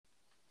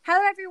Hello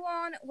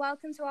everyone,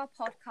 welcome to our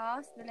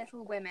podcast, The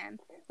Little Women.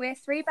 We're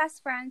three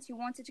best friends who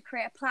wanted to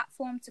create a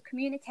platform to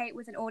communicate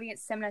with an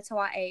audience similar to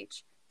our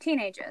age,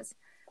 teenagers.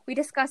 We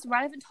discuss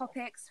relevant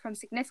topics from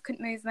significant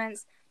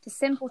movements to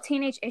simple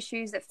teenage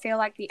issues that feel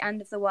like the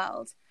end of the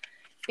world.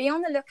 Be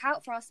on the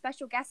lookout for our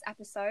special guest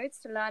episodes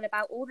to learn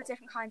about all the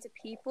different kinds of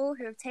people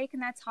who have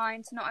taken their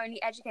time to not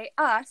only educate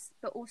us,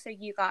 but also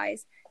you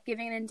guys,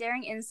 giving an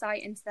endearing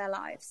insight into their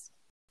lives.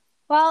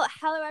 Well,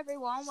 hello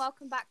everyone.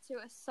 Welcome back to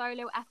a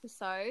solo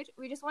episode.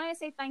 We just wanted to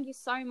say thank you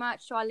so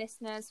much to our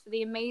listeners for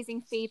the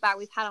amazing feedback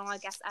we've had on our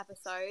guest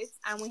episodes,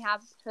 and we have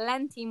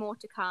plenty more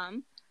to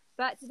come.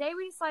 But today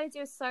we decided to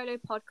do a solo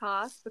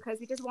podcast because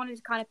we just wanted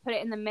to kind of put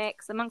it in the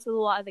mix amongst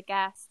all our other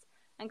guests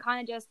and kind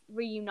of just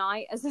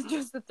reunite as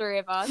just the three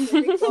of us.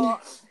 We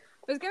thought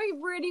it was going to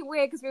be really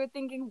weird because we were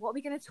thinking, what are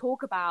we going to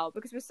talk about?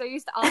 Because we're so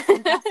used to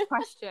asking guest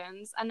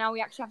questions, and now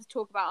we actually have to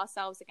talk about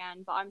ourselves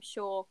again. But I'm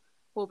sure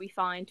we'll be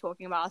fine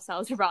talking about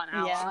ourselves for about an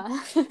hour. Yeah.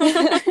 But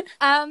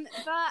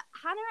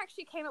Hannah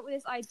actually came up with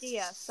this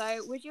idea. So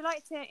would you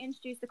like to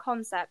introduce the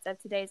concept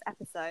of today's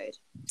episode?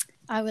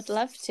 I would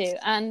love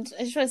to. And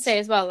I just want to say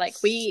as well, like,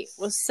 we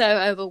were so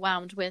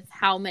overwhelmed with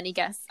how many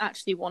guests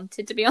actually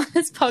wanted to be on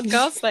this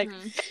podcast. Like,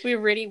 we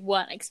really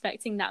weren't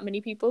expecting that many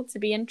people to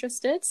be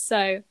interested.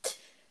 So,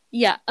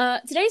 yeah,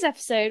 today's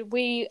episode,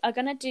 we are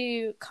going to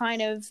do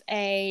kind of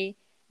a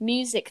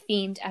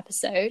music-themed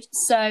episode.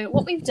 So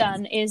what we've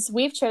done is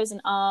we've chosen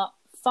our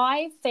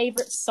 5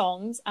 favourite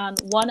songs and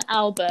 1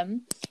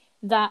 album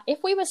that if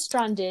we were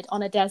stranded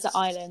on a desert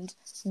island,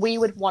 we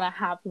would want to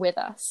have with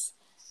us.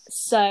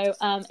 So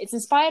it's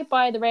inspired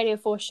by the Radio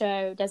 4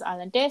 show Desert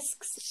Island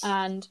Discs,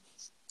 and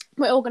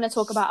we're all going to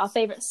talk about our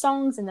favourite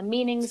songs and the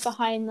meanings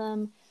behind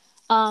them.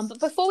 But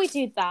before we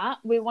do that,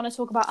 we want to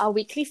talk about our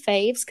weekly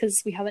faves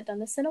because we haven't done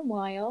this in a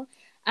while.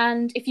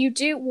 And if you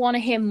do want to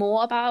hear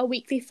more about our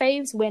weekly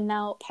faves, we're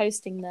now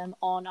posting them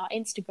on our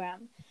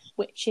Instagram,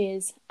 which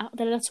is at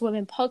the Little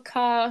Women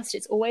Podcast.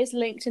 It's always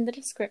linked in the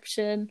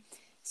description.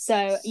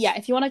 So yeah,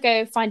 if you want to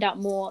go find out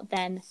more,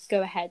 then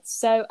go ahead.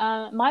 So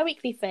my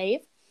weekly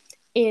fave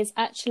is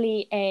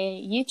actually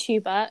a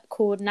YouTuber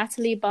called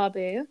Natalie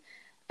Barbu,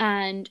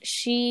 and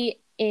she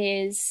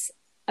is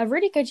a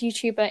really good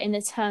YouTuber in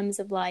the terms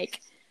of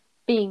like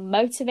being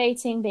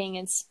motivating, being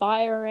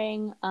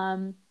inspiring.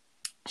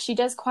 She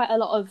does quite a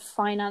lot of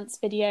finance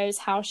videos,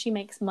 how she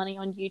makes money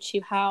on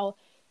YouTube, how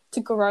to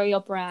grow your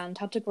brand,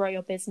 how to grow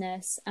your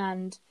business.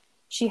 And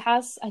she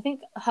has, I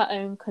think, her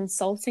own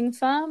consulting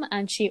firm,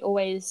 and she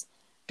always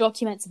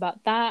documents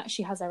about that.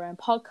 She has her own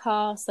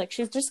podcast. Like,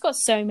 she's just got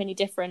so many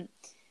different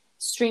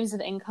streams of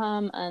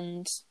income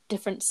and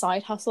different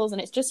side hustles. And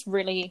it's just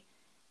really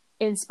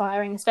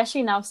inspiring,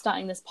 especially now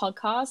starting this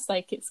podcast.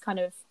 Like, it's kind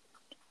of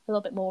a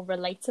little bit more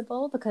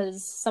relatable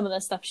because some of the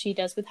stuff she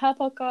does with her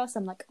podcast,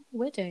 I'm like, oh,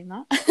 we're doing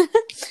that.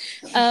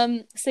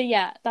 So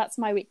yeah, that's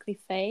my weekly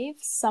fave.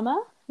 Summer,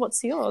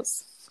 what's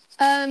yours?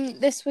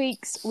 This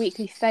week's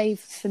weekly fave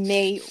for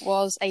me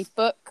was a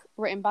book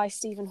written by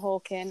Stephen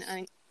Hawking,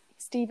 and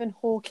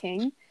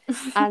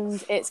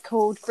it's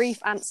called Brief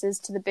Answers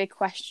to the Big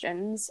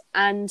Questions.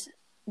 And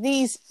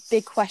these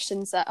big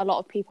questions that a lot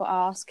of people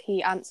ask,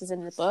 he answers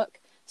in the book.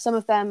 Some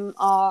of them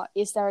are,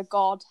 is there a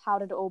God? How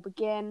did it all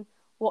begin?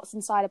 What's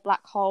inside a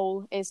black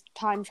hole? Is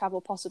time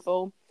travel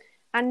possible?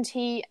 And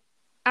he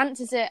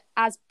answers it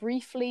as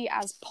briefly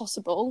as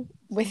possible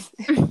with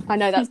I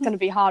know that's going to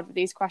be hard with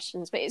these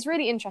questions, but it's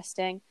really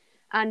interesting.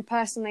 And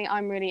personally,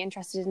 I'm really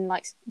interested in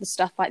like the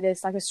stuff like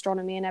this, like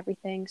astronomy and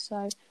everything.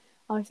 So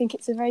I think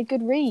it's a very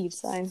good read.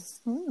 So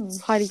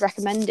highly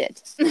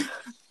recommended.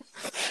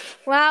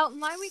 Well,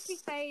 my weekly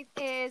fave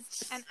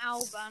is an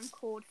album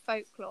called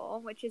Folklore,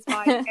 which is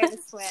by Taylor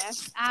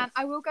Swift. And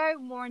I will go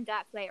more in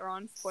depth later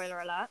on, spoiler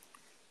alert.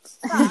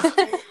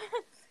 But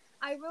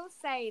I will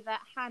say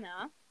that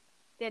Hannah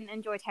didn't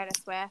enjoy Taylor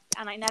Swift,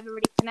 and I never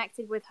really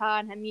connected with her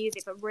and her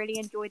music, but really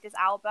enjoyed this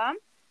album.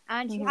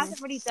 And she hasn't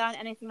really done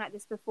anything like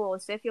this before.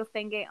 So if you're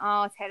thinking,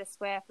 oh, Taylor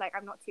Swift, like,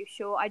 I'm not too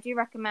sure, I do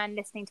recommend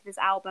listening to this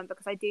album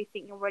because I do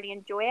think you'll really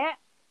enjoy it.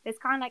 There's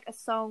kind of like a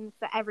song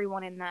for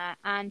everyone in there,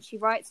 and she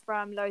writes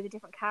from loads of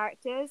different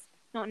characters,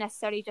 not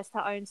necessarily just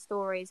her own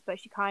stories, but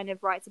she kind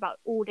of writes about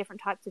all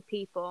different types of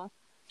people.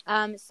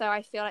 So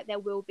I feel like there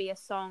will be a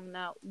song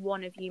that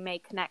one of you may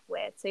connect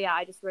with. So yeah,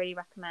 I just really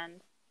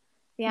recommend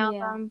the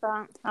album,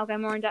 but I'll go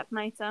more in depth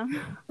later.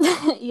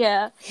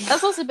 Yeah,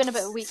 that's also been a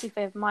bit of a weekly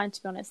favourite of mine,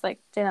 to be honest. Like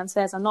Jaylan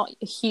says, I'm not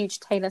a huge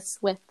Taylor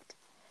Swift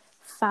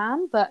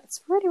fan, but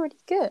it's really, really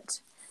good.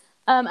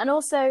 And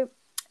also,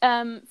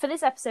 for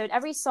this episode,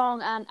 every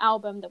song and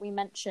album that we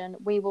mention,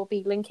 we will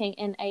be linking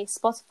in a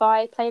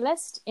Spotify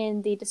playlist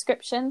in the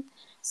description.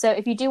 So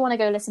if you do want to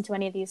go listen to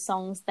any of these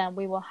songs, then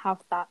we will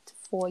have that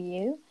for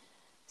you.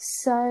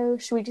 So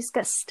should we just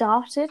get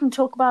started and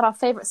talk about our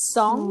favourite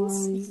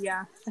songs?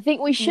 Yeah. I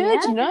think we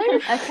should, you know?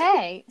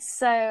 Okay,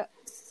 so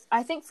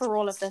I think for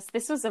all of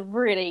this was a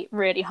really,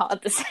 really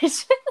hard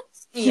decision.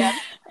 Yeah.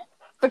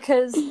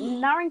 Because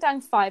narrowing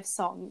down 5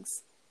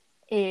 songs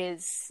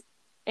is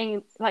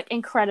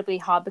incredibly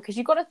hard, because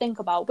you've got to think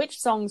about which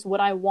songs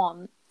would I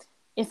want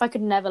if I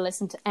could never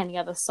listen to any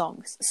other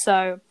songs.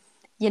 So,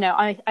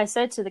 I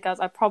said to the girls,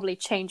 I'd probably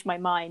change my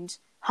mind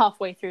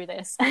halfway through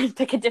this and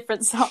pick a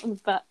different song.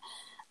 But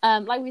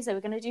like we said,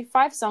 we're going to do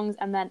 5 songs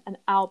and then an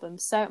album.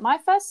 So my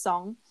first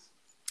song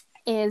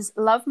is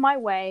Love My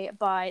Way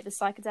by the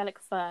Psychedelic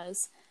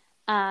Furs.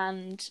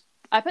 And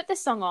I put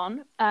this song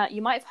on.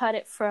 You might have heard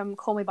it from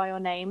Call Me By Your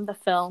Name, the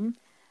film.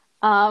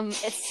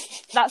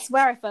 That's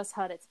where I first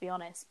heard it, to be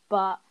honest.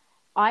 But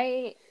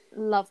I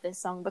love this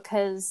song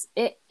because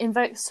it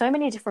invokes so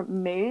many different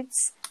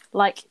moods.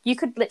 Like, you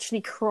could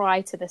literally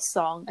cry to this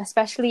song,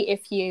 especially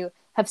if you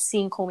have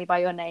seen Call Me By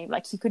Your Name.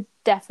 Like, you could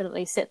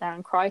definitely sit there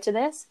and cry to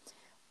this.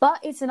 But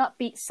it's an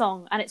upbeat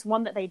song, and it's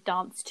one that they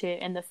dance to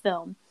in the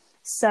film.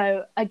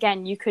 So,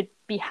 again, you could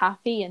be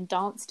happy and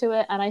dance to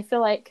it. And I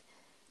feel like,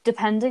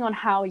 depending on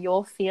how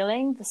you're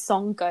feeling, the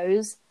song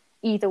goes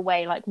either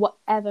way. Like,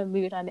 whatever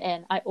mood I'm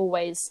in, I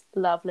always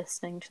love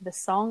listening to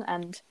this song.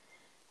 And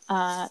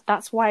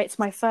that's why it's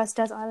my first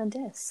Desert Island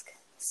disc.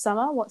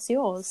 Summer, what's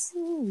yours?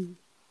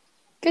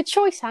 Good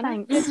choice,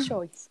 Hannah. Thanks. Good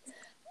choice.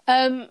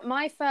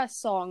 My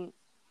first song.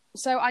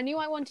 So I knew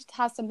I wanted to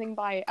have something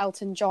by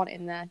Elton John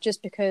in there,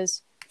 just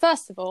because,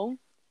 first of all,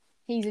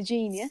 he's a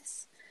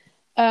genius.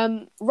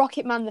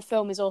 Rocket Man, the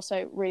film, is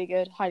also really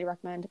good. Highly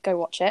recommend. Go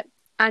watch it.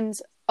 And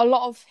a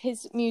lot of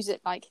his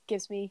music, like,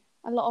 gives me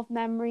a lot of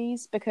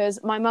memories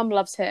because my mum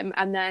loves him,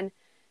 and then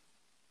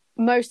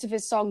most of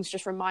his songs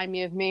just remind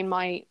me of me and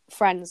my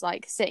friends,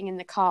 like, sitting in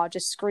the car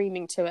just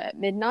screaming to it at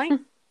midnight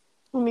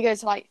when we go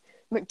to, like,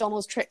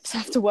 McDonald's trips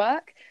after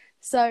work.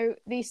 So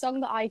the song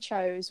that I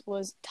chose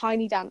was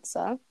Tiny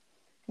Dancer,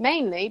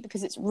 mainly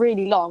because it's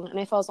really long, and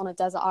if I was on a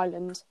desert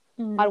island,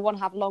 I'd want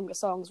to have longer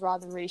songs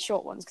rather than really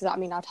short ones, because that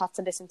mean I'd have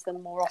to listen to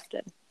them more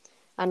often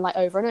and, like,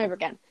 over and over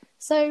again.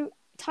 So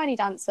Tiny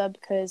Dancer,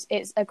 because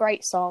it's a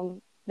great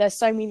song. There's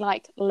so many,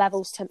 like,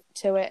 levels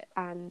to it,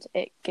 and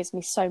it gives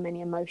me so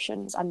many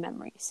emotions and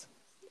memories.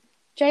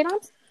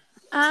 Jaylan?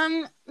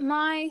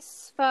 My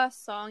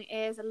first song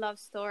is A Love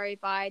Story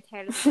by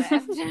Taylor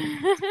Swift.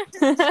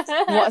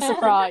 What a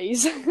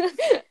surprise.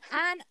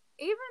 And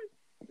even,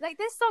 like,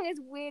 this song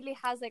weirdly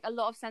has, like, a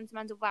lot of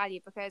sentimental value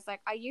because, like,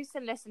 I used to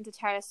listen to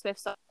Taylor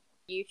Swift on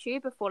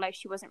YouTube before, like,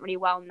 she wasn't really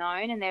well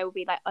known, and there would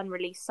be, like,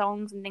 unreleased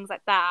songs and things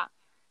like that.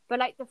 But,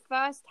 like, the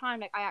first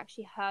time, like, I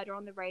actually heard her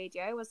on the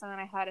radio was when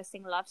I heard her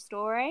sing Love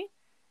Story.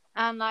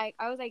 And, like,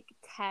 I was, like,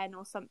 10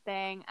 or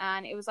something,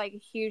 and it was, like, a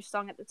huge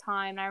song at the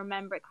time, and I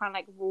remember it kind of,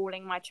 like,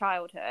 ruling my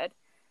childhood.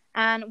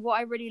 And what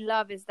I really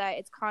love is that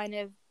it's kind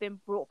of been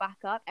brought back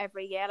up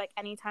every year. Like,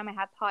 anytime I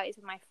have parties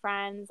with my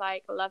friends,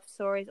 like, Love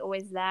Story is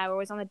always there. We're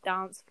always on the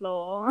dance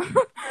floor.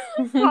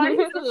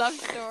 Parties with Love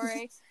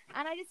Story.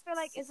 And I just feel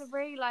like it's a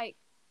really, like,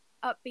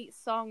 upbeat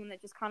song that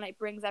just kind of, like,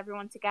 brings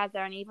everyone together.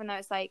 And even though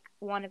it's, like,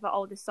 one of her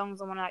oldest songs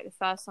and one of, like, the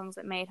first songs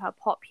that made her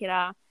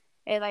popular,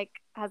 it,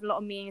 like, has a lot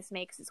of meaning to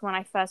me because it's when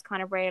I first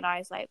kind of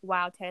realised, like,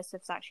 wow, Taylor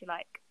Swift's actually,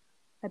 like,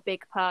 a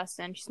big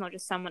person. She's not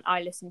just someone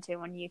I listen to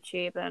on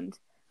YouTube. And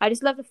I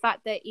just love the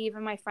fact that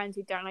even my friends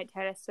who don't like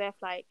Taylor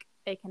Swift, like,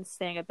 they can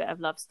sing a bit of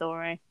Love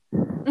Story.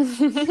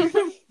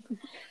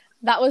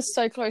 That was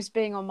so close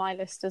being on my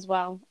list as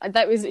well.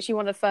 That was actually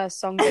one of the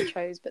first songs I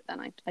chose, but then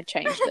I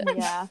changed it.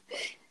 Yeah.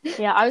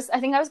 I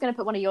think I was going to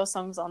put one of your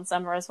songs on,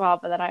 Summer, as well,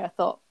 but then I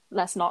thought,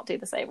 let's not do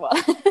the same one.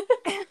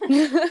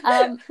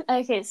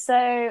 Okay,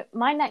 so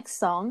my next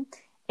song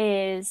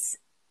is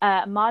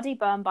Mardi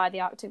Bum by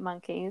the Arctic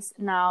Monkeys.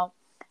 Now,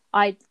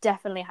 I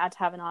definitely had to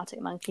have an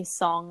Arctic Monkeys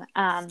song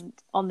and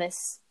on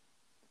this,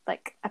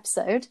 like,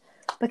 episode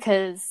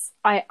because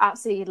I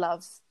absolutely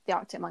love the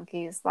Arctic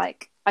Monkeys.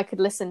 Like, I could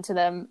listen to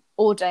them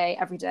all day,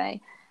 every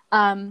day.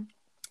 And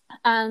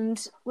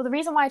well, the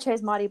reason why I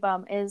chose Mardi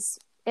Bum is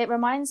it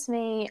reminds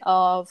me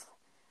of,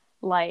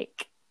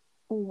 like,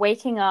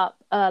 waking up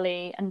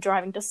early and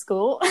driving to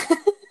school,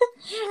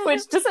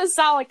 which doesn't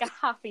sound like a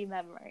happy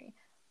memory,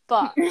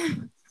 but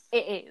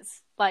it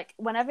is. Like,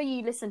 whenever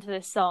you listen to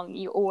this song,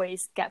 you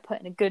always get put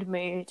in a good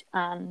mood,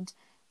 and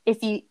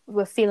if you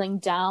were feeling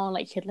down,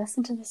 like, you could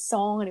listen to this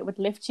song and it would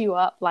lift you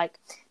up. Like,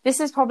 this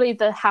is probably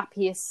the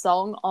happiest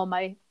song on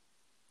my,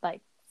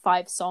 like,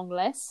 5-song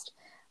list.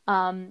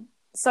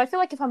 So I feel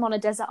like if I'm on a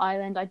desert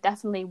island, I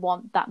definitely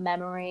want that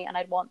memory, and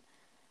I'd want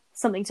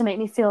something to make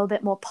me feel a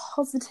bit more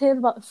positive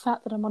about the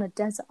fact that I'm on a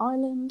desert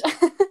island.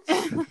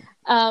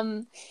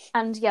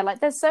 And yeah, like,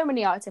 there's so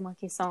many Arctic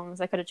Monkeys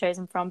songs I could have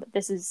chosen from, but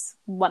this is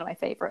one of my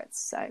favorites.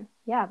 So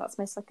yeah, that's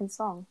my second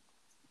song.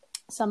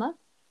 Summer?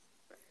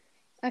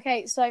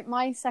 Okay, so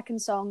my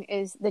second song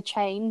is The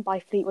Chain by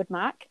Fleetwood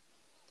Mac.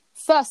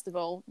 First of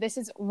all, this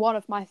is one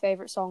of my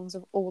favourite songs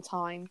of all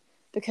time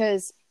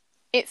because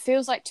it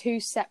feels like 2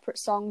 separate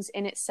songs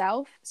in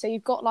itself. So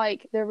you've got,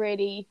 like, the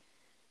really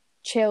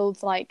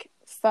chilled, like,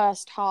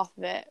 first half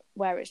of it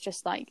where it's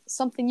just, like,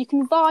 something you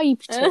can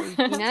vibe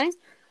to, you know?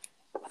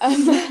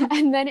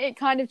 And then it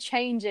kind of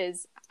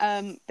changes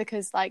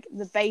because, like,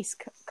 the bass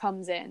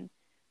comes in,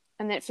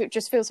 and then it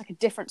just feels like a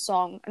different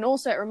song. And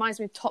also it reminds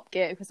me of Top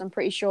Gear because I'm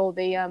pretty sure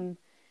the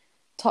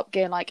Top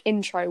Gear, like,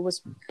 intro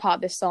was part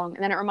of this song.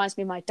 And then it reminds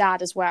me of my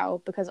dad as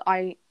well because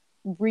I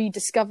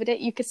rediscovered it,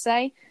 you could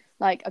say.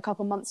 Like a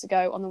couple months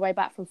ago on the way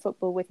back from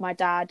football with my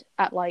dad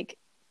at like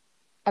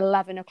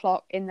 11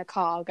 o'clock in the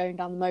car going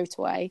down the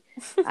motorway,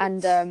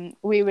 and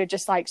we were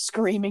just like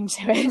screaming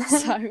to it.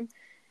 So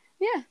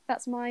yeah,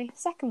 that's my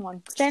second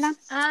one. Jaylan?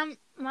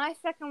 My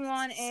second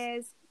one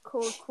is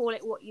called Call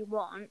It What You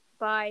Want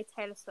by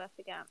Taylor Swift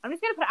again. I'm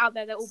just going to put it out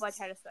there, they're all by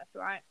Taylor Swift,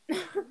 right?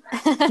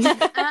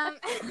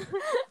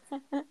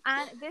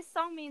 And this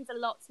song means a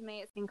lot to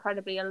me. It's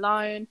incredibly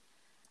alone,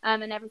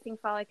 and everything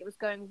felt like it was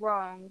going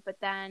wrong, but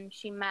then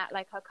she met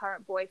like her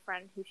current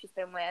boyfriend who she's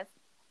been with,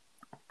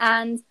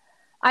 and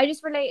I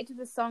just related to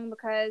the song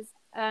because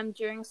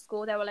during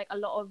school there were like a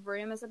lot of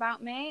rumors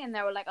about me, and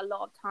there were like a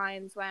lot of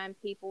times when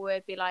people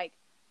would be like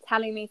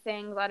telling me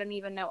things I don't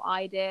even know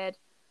I did.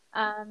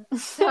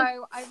 So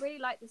I really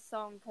like this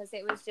song because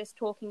it was just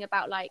talking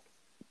about like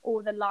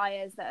all the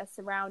liars that are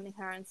surrounding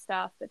her and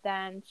stuff, but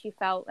then she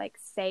felt like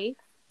safe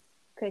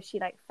because she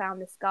like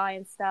found this guy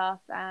and stuff.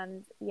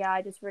 And yeah,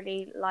 I just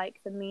really like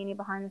the meaning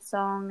behind the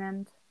song,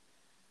 and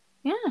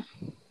yeah.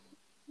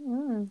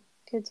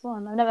 Good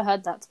one. I've never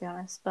heard that, to be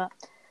honest, but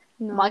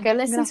No, might go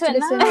listen to it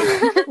now.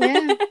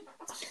 Yeah.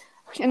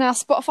 In our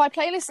Spotify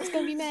playlist that's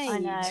going to be made. I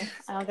know.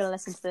 I'm going to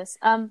listen to this.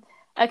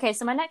 Okay,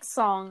 so my next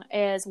song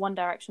is One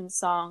Direction's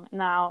song.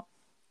 Now,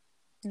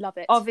 Love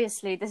it.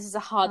 obviously, this is a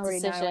hard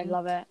decision. I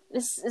love it.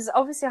 This is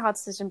obviously a hard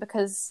decision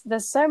because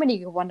there's so many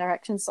good One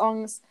Direction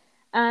songs,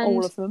 and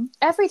All of them.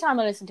 every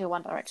time I listen to a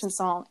One Direction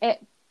song,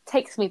 it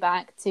takes me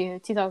back to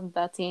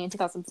 2013,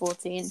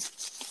 2014,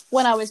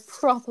 when I was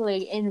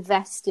properly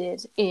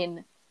invested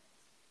in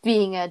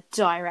being a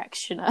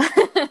Directioner.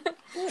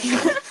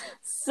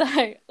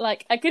 So,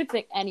 like, I could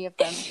pick any of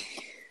them,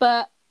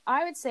 but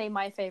I would say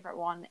my favourite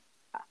one,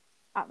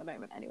 at the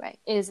moment anyway,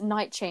 is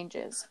Night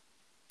Changes.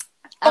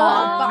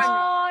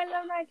 I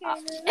love Night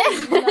Changes.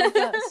 I love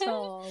that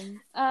song.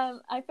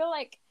 I feel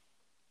like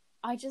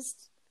I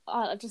just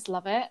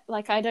love it.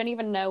 Like, I don't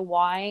even know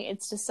why.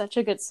 It's just such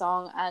a good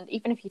song, and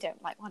even if you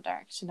don't like One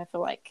Direction, I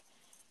feel like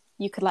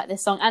you could like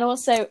this song. And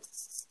also,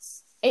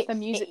 The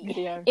music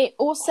video. It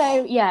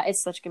also, yeah,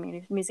 it's such a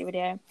good music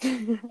video.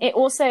 It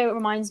also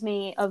reminds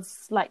me of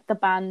like the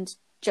band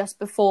just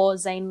before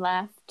Zayn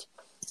left.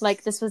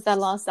 Like, this was their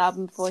last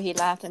album before he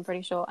left, I'm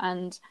pretty sure.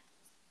 And,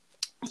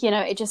 you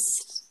know, it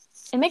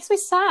makes me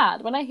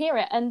sad when I hear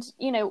it. And,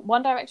 you know,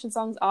 One Direction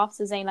songs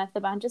after Zayn left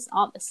the band just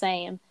aren't the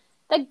same.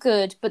 They're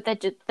good, but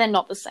they're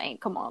not the same.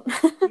 Come on.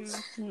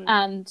 Mm-hmm.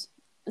 And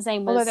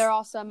Zayn was... Although there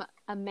are some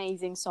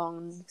amazing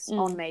songs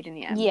on Made in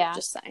the End. Yeah.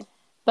 Just saying.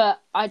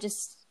 But I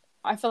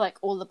feel like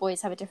all the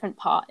boys have a different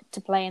part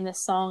to play in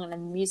this song and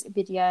in the music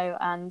video.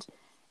 And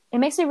it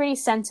makes me really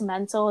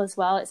sentimental as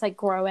well. It's like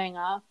growing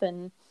up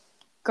and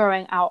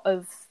growing out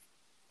of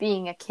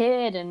being a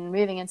kid and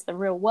moving into the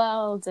real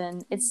world,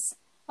 and it's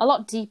a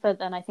lot deeper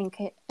than I think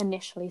it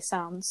initially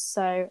sounds.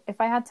 So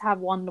if I had to have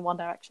one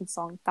Direction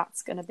song,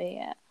 that's gonna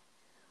be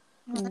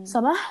it.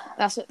 Summer?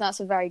 That's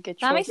a very good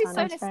choice. That makes me so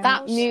Hannah.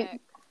 nostalgic.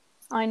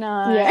 I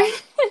know. Yeah.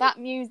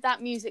 that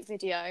music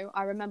video,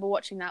 I remember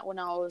watching that when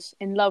I was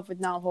in love with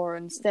Niall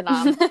Horan, still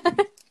am.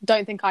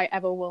 Don't think I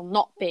ever will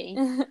not be.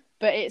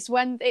 But it's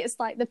when it's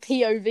like the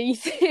POV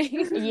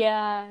thing.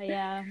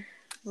 Yeah.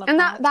 Love And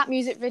that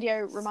music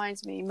video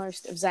reminds me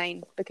most of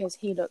Zayn because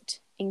he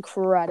looked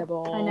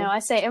incredible. I know. I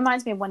say it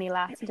reminds me of when he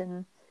left,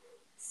 and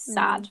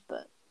sad,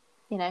 but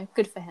you know,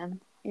 good for him.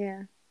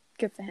 Yeah,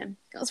 good for him.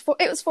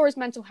 It was for his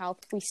mental health.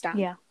 We stand.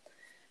 Yeah.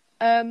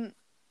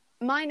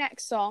 My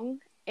next song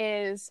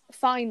is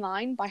Fine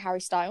Line by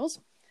Harry Styles.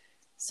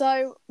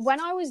 So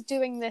when I was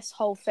doing this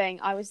whole thing,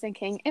 I was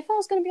thinking, if I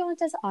was going to be on a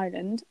desert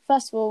island,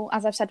 first of all,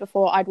 as I've said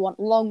before, I'd want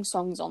long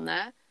songs on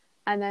there.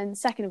 And then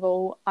second of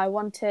all, I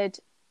wanted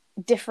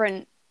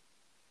different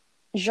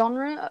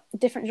genres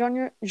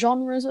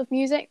of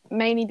music,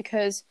 mainly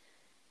because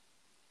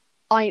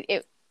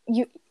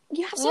you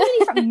have so many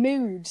different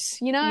moods,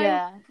 you know.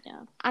 Yeah.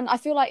 And I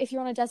feel like if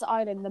you're on a desert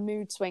island, the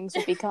mood swings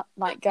would be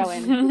like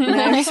going. You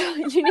know, so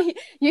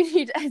you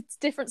need a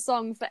different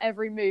song for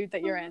every mood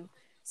that you're in.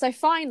 So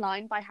Fine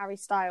Line by Harry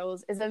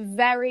Styles is a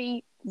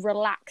very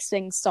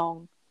relaxing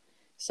song.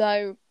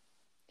 So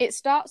it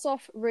starts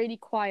off really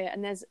quiet,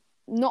 and there's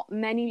not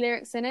many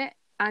lyrics in it,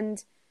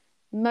 and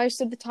most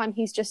of the time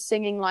he's just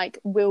singing like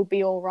 "We'll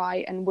be all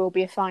right" and "We'll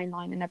be a fine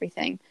line" and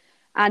everything,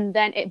 and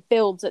then it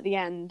builds at the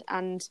end.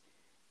 And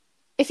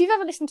if you've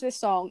ever listened to this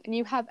song and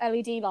you have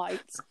LED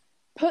lights,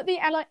 put the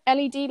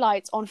LED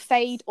lights on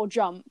fade or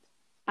jump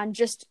and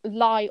just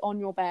lie on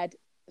your bed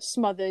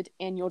smothered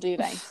in your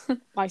duvet.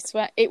 I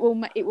swear it will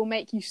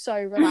make you so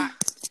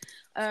relaxed.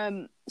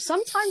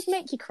 Sometimes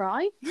make you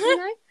cry, you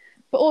know,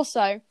 but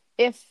also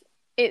if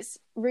it's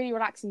really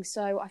relaxing.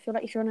 So I feel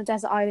like if you're on a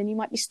desert island, you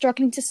might be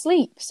struggling to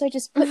sleep. So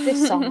just put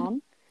this song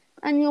on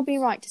and you'll be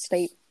right to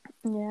sleep.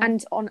 Yeah.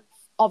 And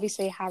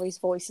obviously Harry's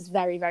voice is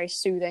very, very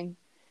soothing.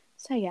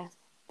 So yeah,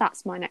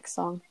 that's my next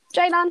song.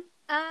 Jaylan?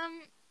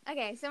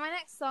 Okay, so my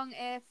next song,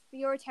 if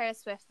you're a Taylor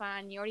Swift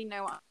fan, you already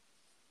know what.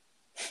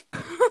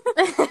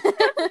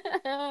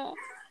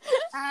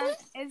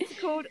 It's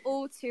called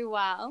All Too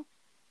Well.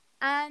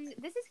 And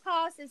this is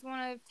classed as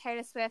one of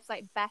Taylor Swift's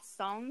like best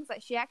songs.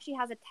 Like she actually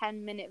has a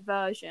 10-minute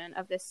version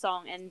of this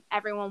song, and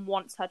everyone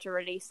wants her to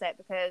release it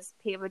because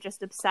people are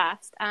just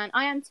obsessed, and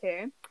I am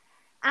too.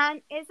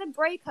 And it's a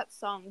breakup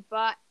song,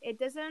 but it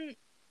doesn't.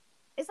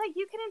 It's like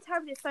you can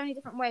interpret it so many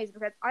different ways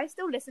because I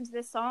still listen to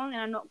this song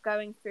and I'm not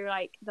going through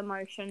like the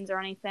motions or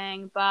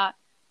anything, but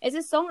it's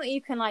a song that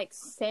you can like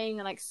sing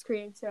and like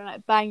scream to and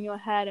like bang your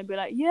head and be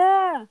like,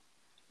 yeah.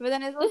 But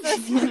then it's also,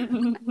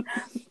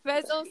 but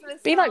it's also a song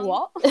Be like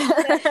what?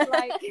 that's,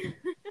 like,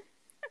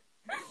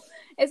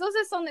 it's also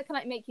a song that can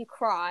like make you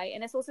cry,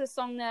 and it's also a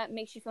song that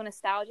makes you feel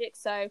nostalgic.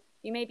 So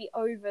you may be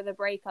over the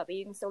breakup, but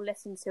you can still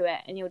listen to it,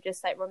 and you'll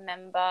just like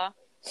remember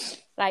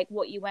like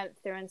what you went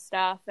through and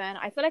stuff. And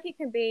I feel like it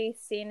can be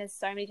seen as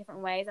so many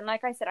different ways. And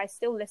like I said, I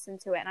still listen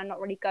to it, and I'm not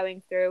really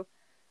going through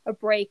a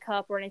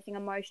breakup or anything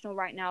emotional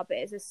right now. But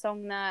it's a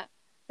song that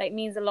like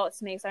means a lot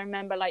to me. So I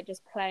remember like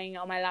just playing it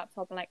on my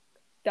laptop and like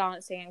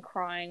dancing and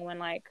crying when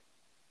like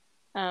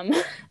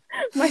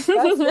my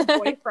first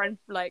boyfriend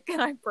like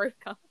and I broke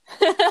up.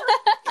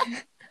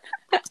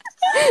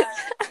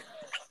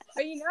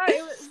 But you know,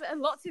 it was a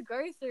lot to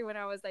go through when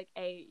I was like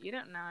 8. You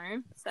don't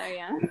know. So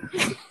yeah.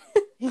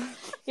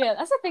 Yeah,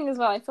 that's the thing as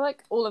well. I feel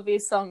like all of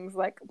these songs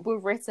like were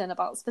written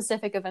about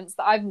specific events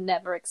that I've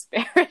never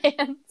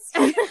experienced.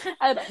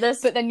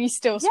 But then you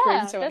still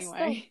scream to they're anyway.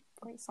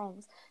 still great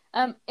songs.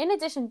 In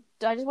addition,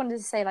 I just wanted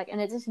to say, like, in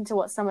addition to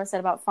what Summer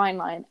said about Fine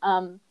Line,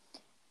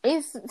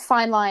 if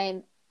Fine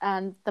Line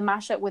and the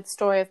mashup with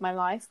Story of My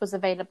Life was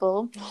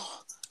available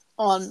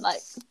on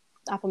like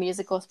Apple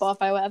Music or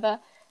Spotify or whatever,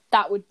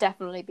 that would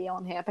definitely be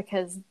on here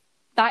because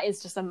that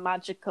is just a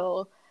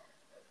magical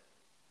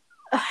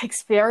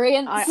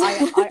experience.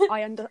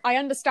 I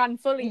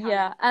understand fully.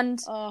 Yeah, and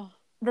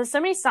there's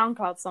so many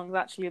SoundCloud songs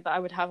actually that I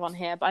would have on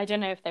here, but I don't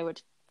know if they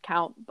would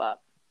count.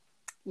 But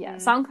yeah,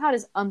 SoundCloud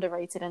is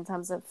underrated in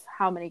terms of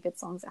how many good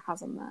songs it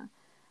has on there.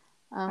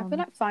 I feel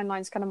like Fine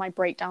Line's kind of my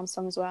breakdown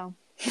song as well.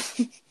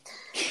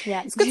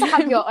 Yeah, it's good to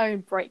have your own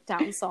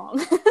breakdown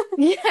song.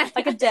 Yeah,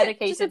 like a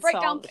dedicated just a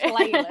breakdown song.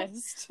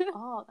 playlist.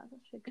 Oh, that's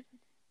actually good.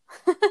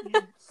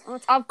 Yeah.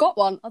 I've got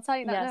one. I'll tell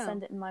you that. Yeah, now.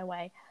 send it in my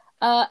way.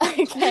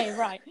 Okay,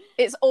 right.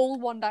 It's all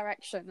One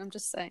Direction. I'm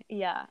just saying.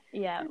 Yeah.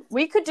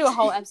 We could do a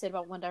whole episode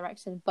about One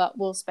Direction, but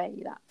we'll spare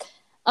you that.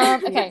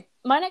 Okay,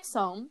 my next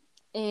song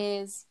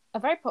is a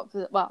very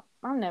popular. Well,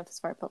 I don't know if it's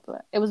very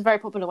popular. It was very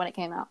popular when it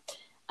came out,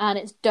 and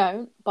it's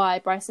 "Don't" by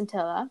Bryson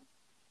Tiller.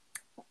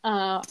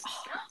 Man,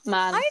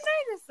 I know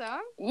this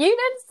song. You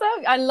know the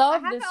song. I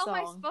love this song. I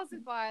have it on my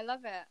Spotify. I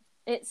love it.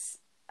 It's.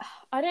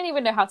 I don't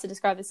even know how to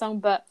describe this song,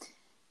 but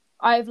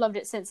I've loved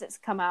it since it's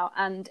come out,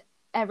 and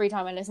every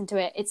time I listen to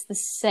it, it's the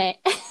same.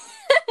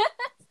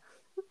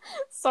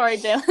 Sorry,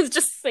 Dylan's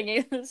just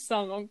singing this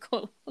song on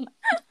call.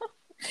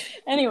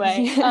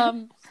 Anyway,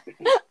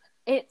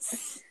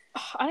 it's.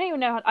 I don't even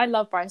know how. I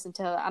love Bryson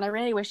Tiller, and I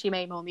really wish he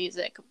made more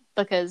music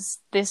because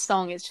this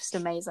song is just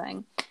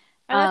amazing.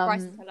 I love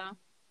Bryson Tiller.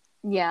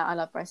 Yeah, I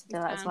love Bryson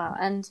Tiller as well.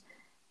 And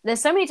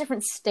there's so many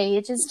different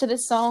stages to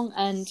this song,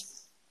 and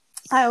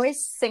I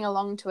always sing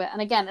along to it. And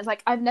again, it's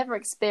like I've never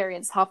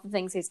experienced half the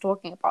things he's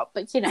talking about,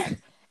 but you know,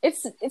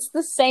 it's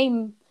the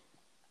same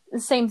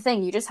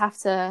thing. You just have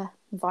to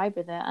vibe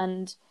with it,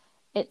 and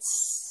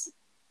it's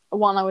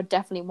one I would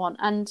definitely want.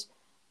 And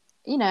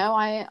you know,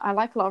 I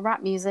like a lot of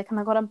rap music, and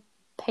I got to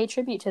pay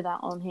tribute to that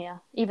on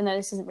here, even though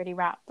this isn't really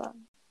rap, but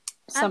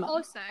and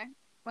also.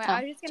 Well,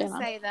 I was just going to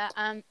say that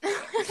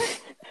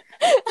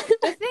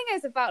the thing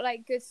is about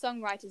like good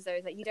songwriters though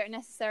is that you don't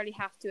necessarily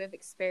have to have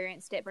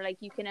experienced it, but like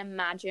you can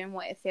imagine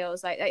what it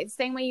feels like. It's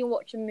the same way you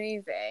watch a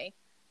movie.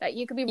 Like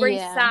you could be really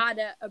sad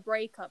at a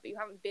breakup, but you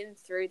haven't been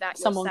through that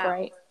Someone yourself.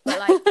 Great. But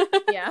like,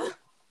 yeah.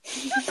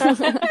 That's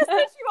literally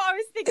what I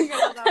was thinking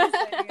about.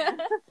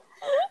 Yeah.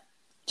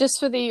 Just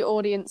for the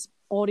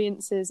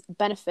audience's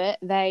benefit,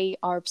 they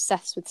are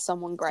obsessed with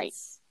Someone Great.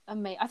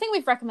 Amazing. I think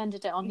we've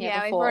recommended it on here before.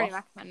 Yeah, we've already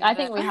recommended I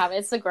think we have.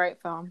 It's a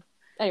great film.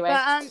 Anyway.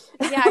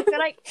 But, yeah, I feel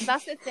like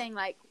that's the thing,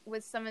 like,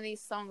 with some of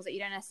these songs that you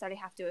don't necessarily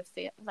have to have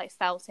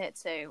felt it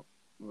to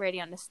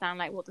really understand,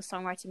 like, what the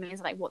songwriting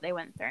means, like, what they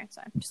went through.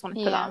 So, I just want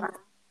to put that on that.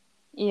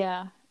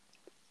 Yeah.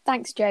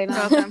 Thanks,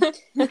 Jayla. Welcome.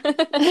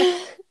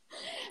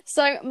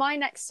 So, my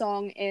next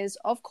song is,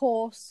 of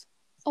course,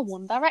 a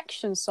One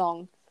Direction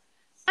song.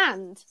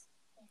 And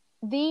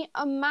the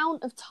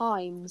amount of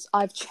times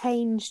I've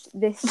changed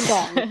this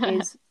song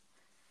is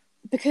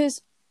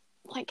because,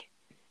 like,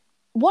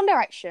 One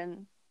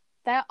Direction,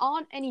 there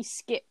aren't any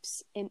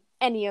skips in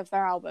any of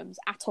their albums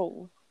at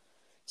all.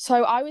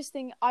 So I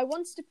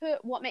wanted to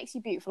put What Makes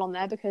You Beautiful on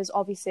there because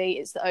obviously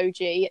it's the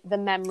OG. The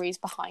memories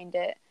behind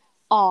it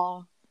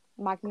are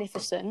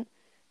magnificent.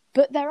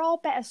 But there are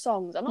better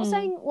songs. I'm not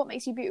saying What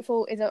Makes You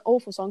Beautiful is an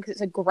awful song because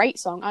it's a great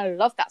song. I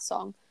love that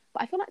song.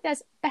 But I feel like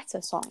there's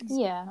better songs.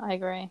 Yeah, I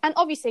agree. And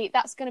obviously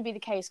that's going to be the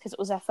case because it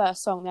was their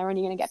first song. They're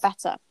only going to get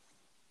better.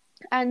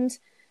 And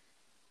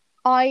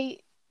I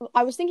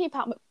was thinking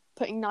about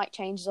putting Night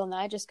Changes on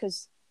there just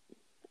because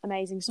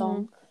amazing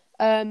song.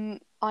 I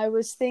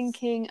was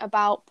thinking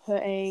about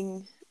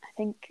putting, I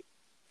think,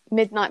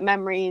 Midnight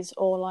Memories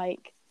or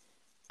like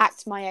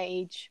Act My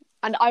Age.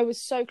 And I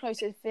was so close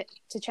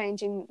to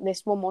changing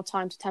this One More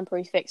Time to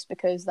Temporary Fix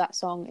because that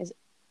song is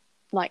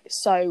like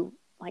so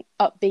like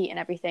upbeat and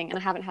everything, and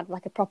I haven't had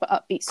like a proper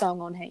upbeat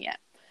song on here yet.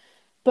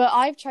 But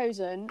I've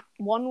chosen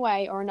One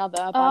Way or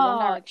Another by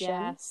One Direction.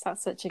 Yes,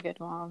 that's such a good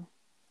one.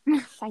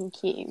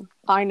 Thank you.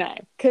 I know.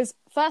 Because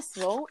first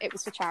of all, it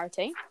was for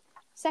charity.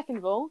 Second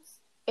of all,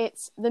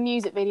 the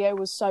music video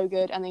was so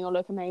good and they all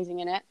look amazing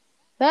in it.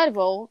 Third of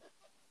all,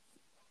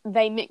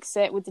 they mix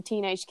it with the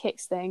Teenage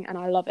Kicks thing and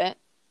I love it.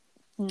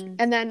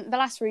 And then the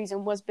last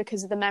reason was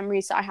because of the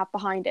memories that I have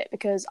behind it,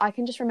 because I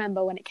can just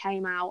remember when it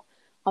came out,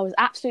 I was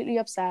absolutely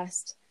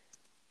obsessed.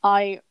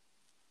 I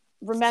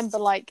remember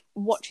like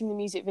watching the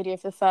music video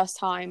for the first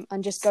time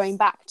and just going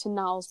back to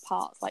Niall's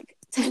part like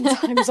 10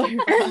 times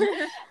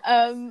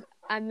over.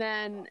 And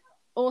then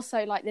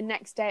also like the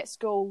next day at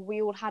school,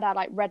 we all had our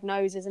like red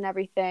noses and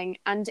everything.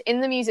 And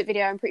in the music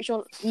video, I'm pretty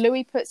sure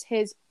Louis puts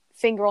his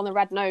finger on the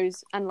red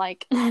nose and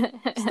like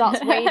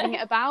starts waving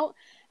it about.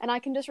 And I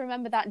can just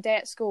remember that day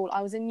at school.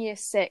 I was in year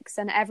 6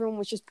 and everyone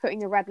was just putting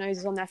the red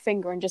noses on their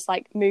finger and just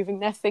like moving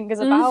their fingers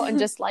about and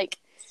just like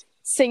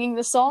singing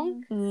the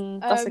song.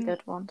 That's a good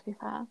one, to be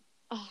fair.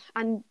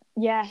 And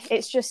yeah,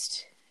 it's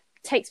just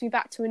takes me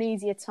back to an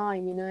easier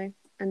time, you know,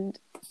 and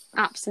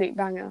absolute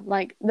banger.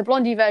 Like the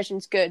Blondie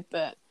version's good,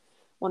 but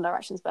One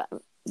Direction's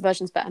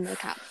version's better, no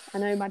cap. I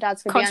know my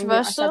dad's gonna be angry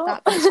I said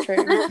that, but it's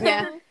true.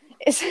 Yeah.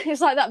 It's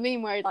like that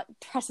meme where he like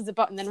presses a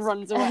button and then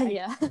runs away.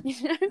 Yeah.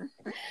 You know?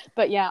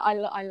 But yeah,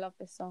 I love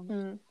this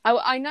song.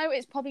 I know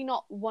it's probably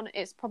not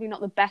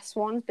the best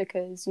one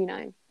because, you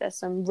know, there's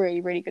some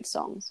really, really good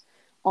songs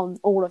on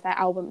all of their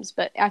albums,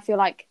 but I feel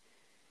like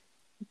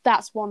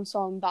that's one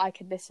song that I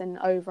could listen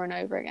over and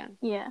over again.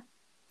 Yeah.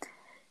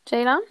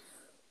 Jayla?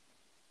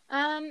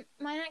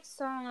 My next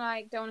song,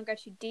 like, don't want to go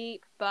too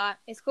deep, but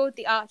it's called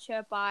The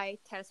Archer by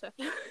Taylor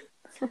Swift.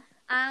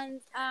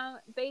 And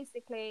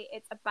basically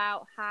it's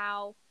about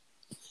how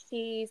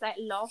she's like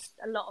lost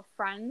a lot of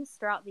friends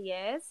throughout the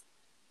years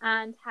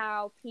and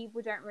how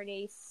people don't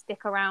really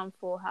stick around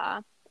for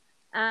her.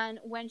 And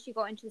when she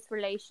got into this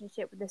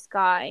relationship with this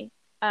guy,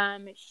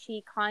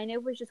 she kind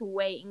of was just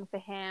waiting for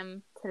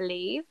him to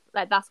leave.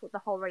 Like that's what the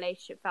whole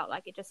relationship felt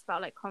like. It just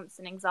felt like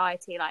constant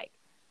anxiety, like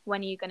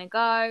when are you gonna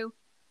go?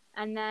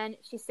 And then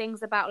she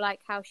sings about like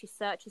how she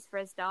searches for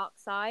his dark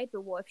side, but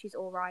what if she's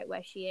all right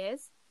where she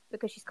is?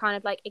 Because she's kind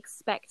of like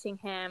expecting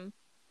him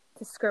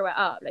to screw it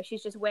up. Like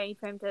she's just waiting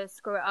for him to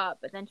screw it up,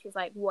 but then she's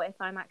like, what if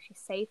I'm actually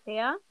safe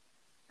here?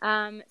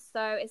 So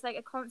it's like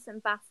a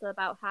constant battle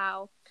about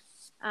how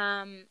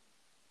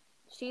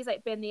she's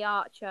like been the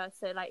archer,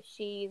 so like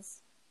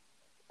she's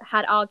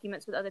had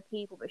arguments with other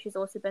people, but she's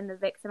also been the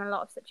victim in a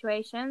lot of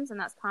situations, and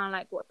that's kind of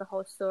like what the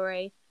whole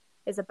story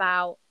is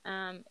about.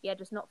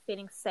 Just not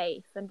feeling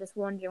safe and just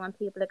wondering when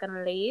people are going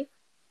to leave,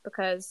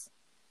 because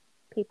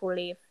people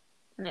leave.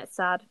 And it's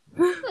sad.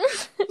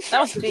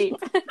 That was deep.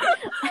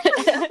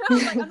 I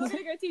was like, I'm not going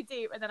to go too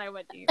deep, and then I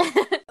went deep.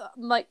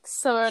 Like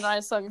Summer and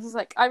I's songs, it's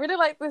like, I really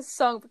like this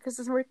song because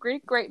it's a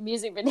really great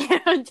music video,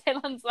 and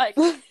Jaylan's like,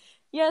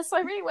 yes, I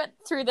really went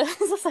through this.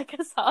 It's like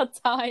a hard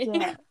time.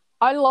 Yeah.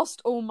 I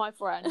lost all my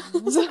friends.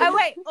 Oh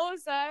wait,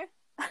 also, I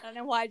don't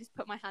know why I just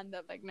put my hand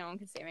up like no one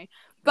can see me,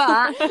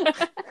 but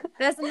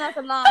there's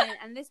another line,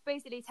 and this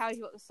basically tells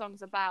you what the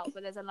song's about,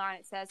 but there's a line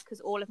that says,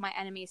 because all of my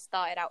enemies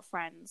started out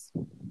friends.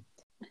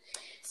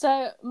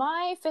 So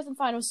my fifth and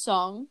final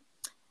song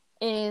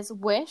is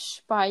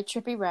Wish by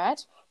Trippie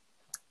Redd.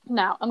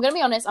 Now, I'm going to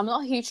be honest, I'm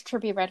not a huge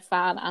Trippie Redd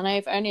fan, and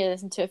I've only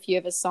listened to a few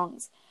of his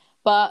songs,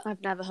 but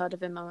I've never heard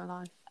of him in my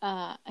life.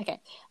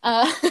 Okay.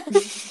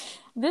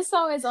 This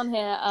song is on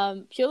here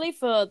purely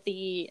for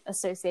the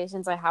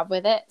associations I have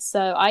with it. So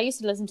I used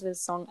to listen to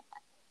this song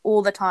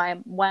all the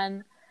time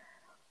when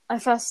I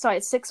first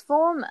started sixth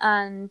form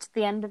and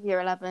the end of year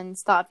 11,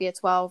 start of year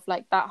 12.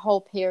 Like that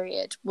whole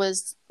period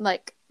was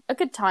like a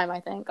good time, I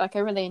think. Like I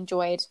really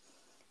enjoyed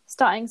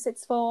starting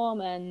sixth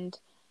form, and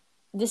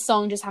this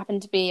song just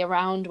happened to be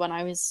around when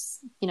I was,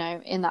 you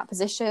know, in that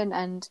position.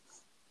 And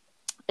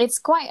it's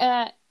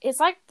quite it's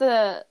like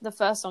the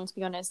first song, to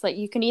be honest. Like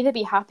you can either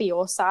be happy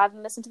or sad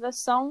and listen to this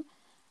song.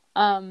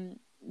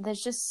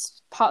 There's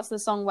just parts of the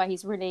song where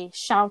he's really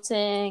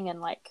shouting and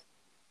like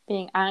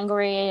being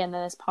angry, and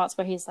then there's parts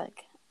where he's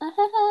like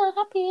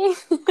happy.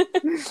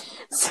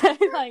 So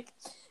like,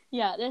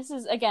 yeah, this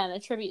is again a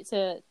tribute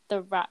to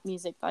the rap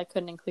music that I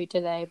couldn't include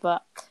today,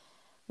 but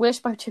Wish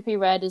by Trippie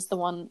Redd is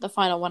the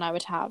final one I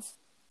would have.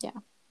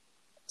 Yeah.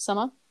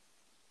 Summer?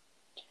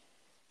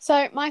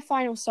 So my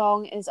final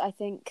song is, I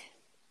feel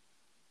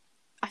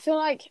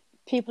like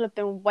people have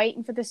been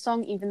waiting for this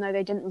song even though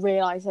they didn't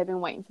realise they've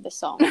been waiting for this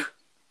song.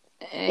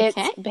 Okay.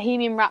 It's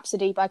Bohemian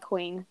Rhapsody by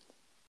Queen.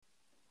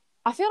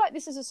 I feel like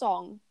this is a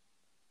song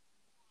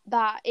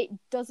that it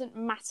doesn't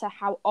matter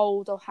how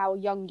old or how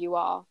young you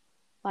are,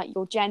 like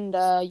your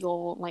gender,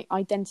 your like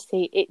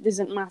identity, it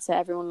doesn't matter.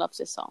 Everyone loves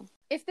this song.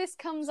 If this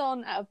comes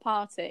on at a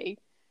party,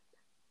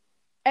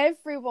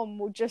 everyone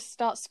will just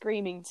start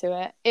screaming to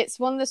it. It's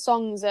one of the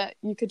songs that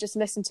you could just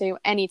listen to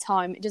any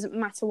time. It doesn't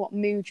matter what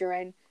mood you're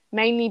in,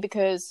 mainly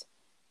because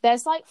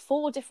there's like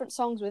 4 different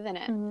songs within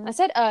it. I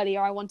said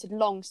earlier I wanted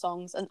long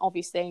songs, and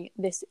obviously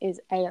this is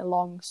a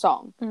long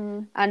song.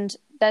 And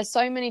there's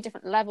so many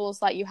different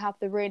levels. Like you have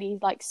the really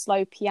like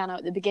slow piano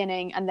at the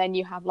beginning, and then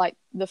you have like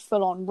the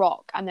full on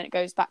rock, and then it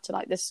goes back to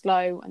like the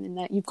slow, and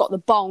then you've got the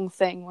bong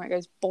thing where it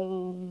goes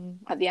bong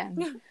at the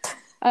end.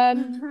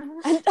 And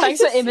Thanks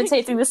for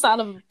imitating the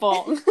sound of a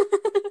bong.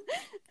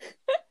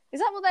 Is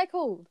that what they're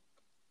called?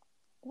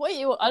 What are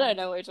you? I don't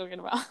know what you're talking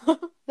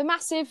about. The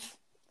massive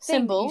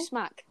Cymbal? you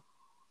smack.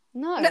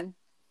 No.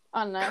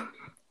 I don't know.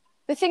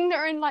 The thing that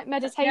are in like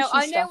meditation No,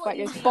 I know stuff, what where it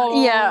you goes mean.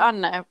 bong. Yeah, I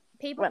don't know.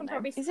 People can Well, no.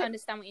 probably Is it-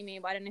 understand what you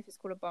mean, but I don't know if it's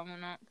called a bomb or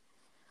not.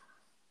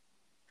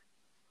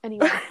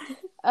 Anyway,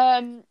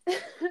 and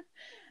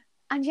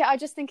yeah, I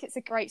just think it's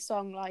a great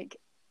song. Like,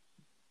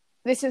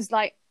 this is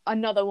like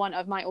another one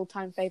of my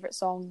all-time favorite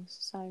songs.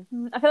 So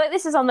I feel like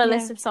this is on the Yeah.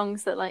 list of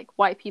songs that like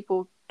white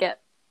people get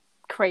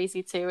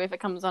crazy to if it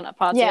comes on at a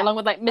party, Yeah. along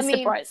with like Mr.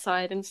 mean-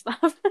 Brightside and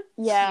stuff.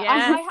 yeah, Yeah.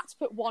 I had to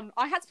put one.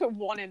 I had to put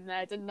one in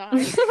there, didn't I?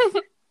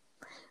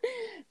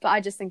 But I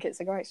just think it's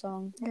a great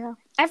song. Yeah.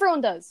 Everyone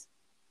does.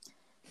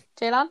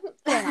 Jaylan?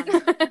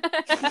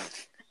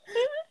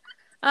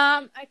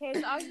 Okay,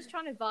 so I was just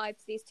trying to vibe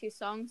to these 2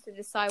 songs to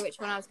decide which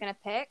one I was going to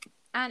pick.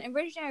 And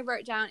originally I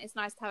wrote down It's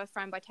Nice to Have a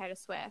Friend by Taylor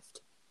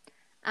Swift.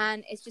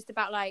 And it's just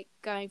about like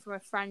going from a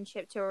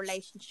friendship to a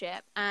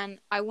relationship. And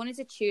I wanted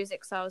to choose it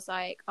because I was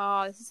like,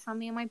 oh, this is how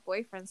me and my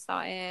boyfriend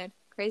started.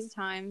 Crazy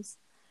times.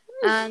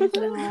 And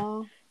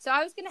Aw. so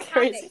I was going to have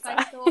Crazy it because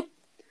I thought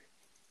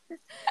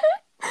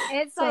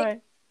it's like,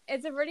 Sorry.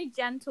 it's a really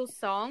gentle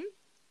song.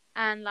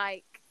 And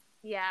like,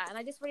 yeah, and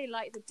I just really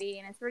like the beat,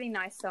 and it's a really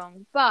nice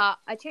song. But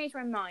I changed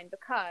my mind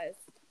because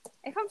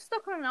if I'm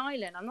stuck on an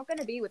island, I'm not going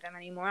to be with him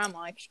anymore, am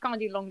I? 'Cause you can't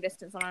do long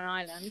distance on an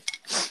island.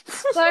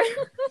 So,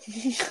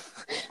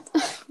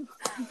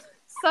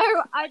 so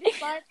I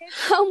decided.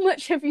 How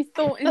much have you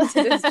thought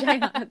into this,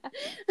 Jaylan?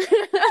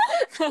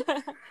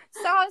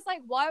 So I was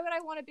like, why would I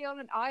want to be on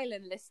an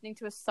island listening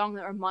to a song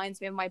that reminds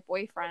me of my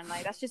boyfriend?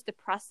 Like, that's just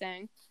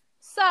depressing.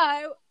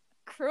 So,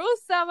 Cruel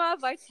Summer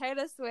by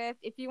Taylor Swift.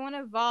 If you want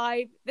to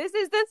vibe, this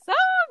is the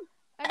song.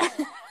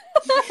 Okay.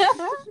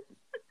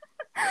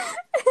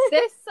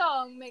 This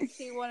song makes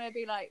you want to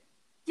be like,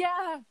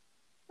 yeah.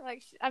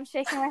 Like, I'm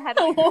shaking my head.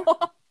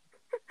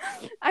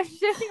 I'm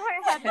shaking my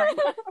head right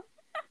now.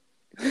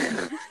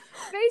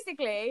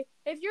 Basically,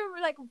 if you're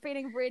like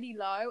feeling really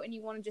low and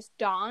you want to just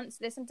dance,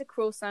 listen to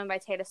Cruel Summer by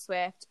Taylor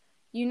Swift.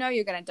 You know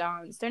you're gonna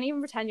dance. Don't even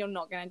pretend you're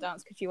not gonna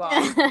dance because you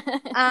are.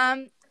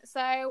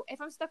 So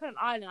if I'm stuck on an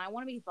island, I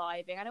want to be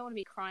vibing. I don't want to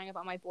be crying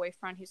about my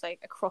boyfriend who's like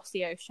across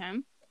the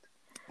ocean.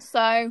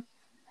 So,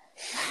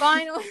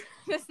 final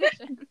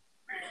decision.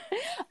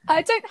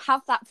 I don't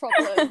have that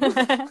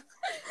problem.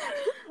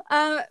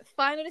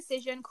 Final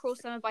decision, Cruel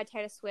Summer by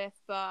Taylor Swift.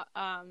 But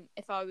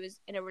if I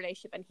was in a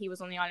relationship and he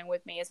was on the island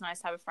with me, It's Nice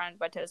to Have a Friend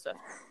by Taylor Swift.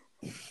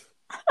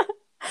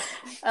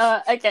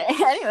 Okay,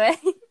 anyway.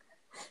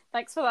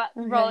 Thanks for that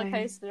Okay. roller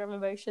coaster of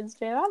emotions,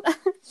 Jaylan.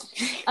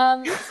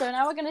 So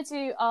now we're going to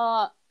do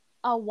our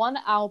one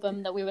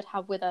album that we would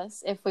have with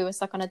us if we were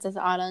stuck on a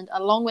desert island,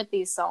 along with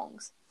these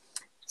songs.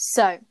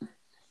 So,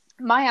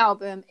 my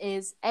album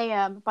is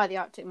AM by the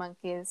Arctic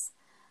Monkeys,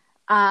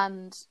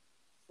 and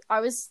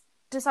I was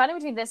deciding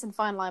between this and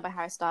Fine Line by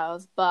Harry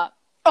Styles, but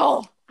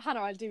Oh,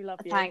 Hannah, I do love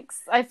you. thanks.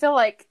 I feel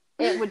like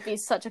it would be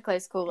such a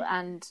close call,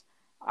 and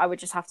I would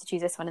just have to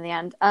choose this one in the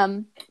end.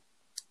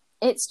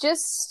 It's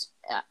just,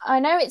 I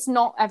know it's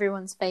not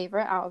everyone's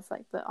favourite out of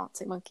like the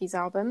Arctic Monkeys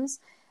albums,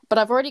 but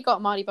I've already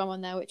got Marty Bum on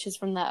there, which is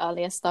from their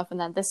earlier stuff, and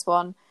then this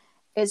one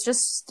is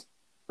just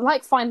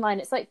like Fine Line.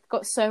 It's like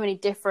got so many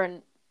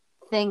different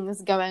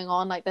things going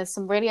on. Like there's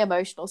some really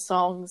emotional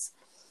songs,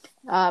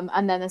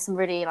 and then there's some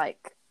really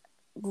like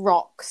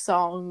rock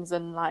songs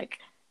and like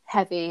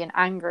heavy and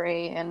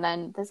angry, and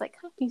then there's like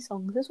happy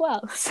songs as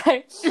well.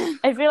 So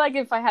I feel like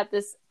if I had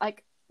this,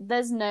 like,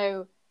 there's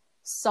no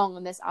song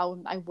on this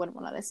album I wouldn't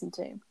want to listen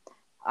to.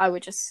 I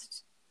would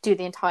just do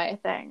the entire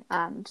thing,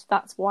 and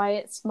that's why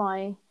it's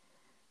my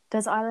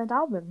Desert Island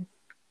album.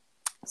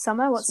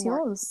 Summer, what's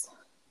Smart. yours?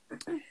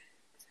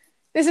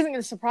 This isn't going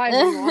to surprise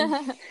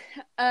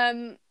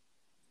anyone.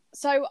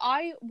 So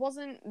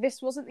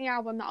this wasn't the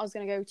album that I was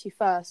going to go to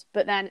first,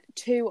 but then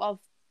 2 of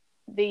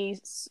the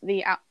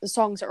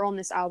songs that are on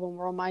this album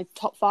were on my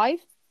top 5.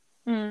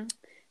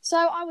 So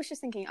I was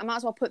just thinking I might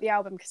as well put the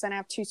album, because then I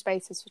have 2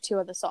 spaces for 2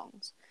 other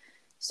songs.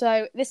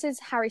 So this is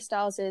Harry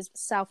Styles'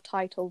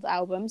 self-titled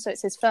album. So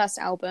it's his first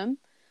album,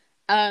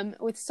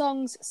 with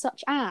songs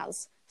such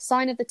as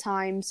Sign of the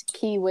Times,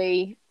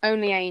 Kiwi,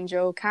 Only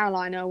Angel,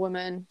 Carolina,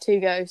 Woman, Two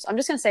Ghosts. I'm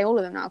just going to say all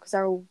of them now because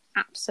they're all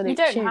absolute You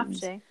don't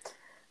tunes. have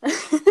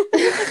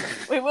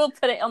to. We will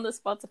put it on the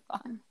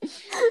Spotify.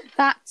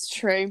 That's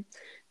true.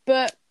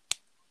 But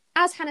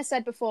as Hannah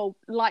said before,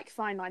 like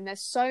Fine Line, there's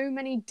so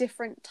many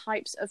different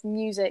types of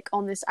music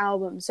on this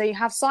album. So you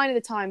have Sign of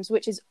the Times,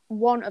 which is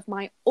one of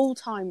my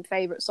all-time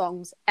favourite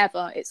songs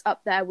ever. It's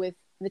up there with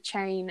The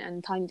Chain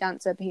and Tiny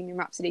Dancer, Bohemian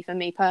Rhapsody for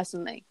me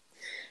personally.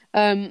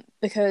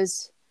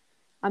 Because,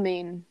 I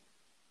mean,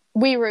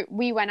 we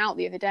went out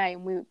the other day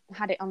and we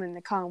had it on in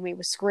the car and we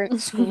were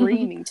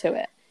screaming to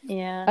it.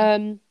 Yeah.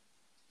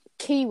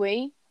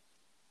 Kiwi,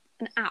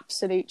 an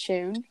absolute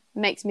tune.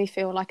 Makes me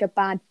feel like a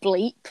bad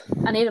bleep.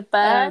 I need a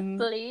bad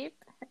bleep.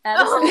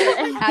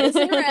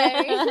 Addison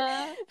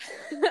Rae.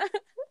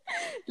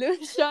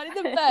 Look, shining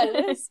the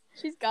bells.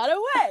 She's got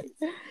away.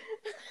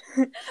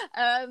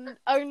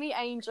 Only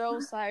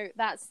Angel. So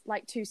that's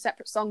like 2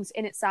 separate songs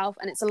in itself,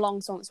 and it's a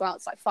long song as well.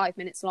 It's like 5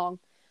 minutes long.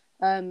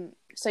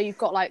 So you've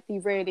got like the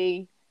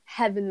really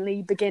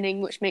heavenly beginning,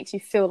 which makes you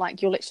feel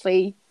like you're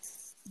literally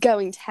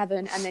going to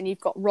heaven, and then you've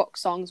got rock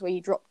songs where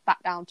you drop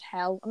back down to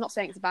hell. I'm not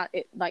saying it's about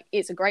it, like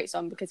it's a great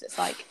song, because it's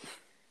like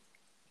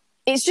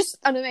it's just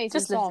an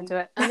amazing song. Listen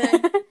to it. And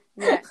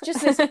then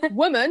just this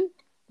woman.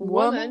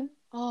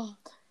 Oh,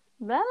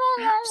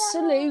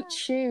 absolute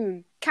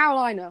tune.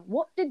 Carolina,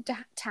 what did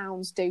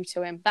Towns do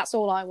to him? That's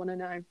all I want to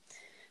know.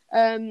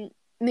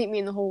 Meet Me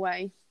in the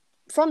Hallway,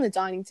 From the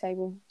Dining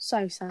Table,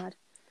 so sad.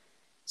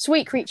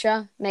 Sweet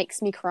Creature makes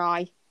me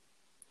cry.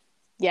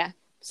 Yeah.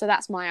 So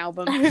that's my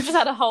album. We've just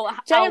had a whole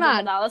album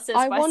analysis.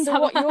 I wonder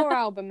what your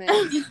album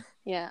is.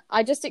 Yeah,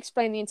 I just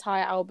explained the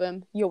entire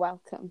album. You're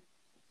welcome.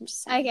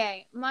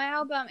 Okay, my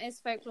album is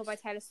Folklore by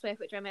Taylor Swift,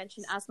 which I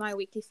mentioned as my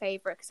weekly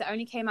favourite because it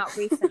only came out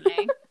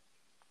recently.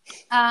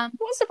 What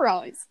a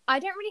surprise. I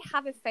don't really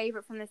have a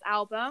favourite from this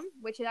album,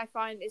 which I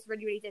find is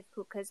really, really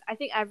difficult because I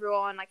think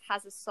everyone like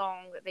has a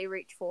song that they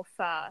reach for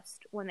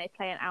first when they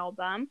play an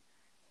album.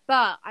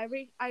 But I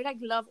like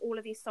love all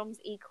of these songs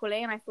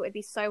equally, and I thought it'd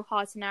be so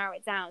hard to narrow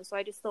it down. So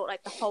I just thought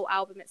like the whole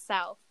album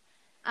itself.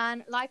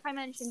 And like I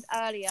mentioned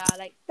earlier,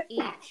 like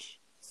each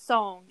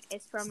song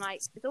is from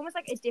like it's almost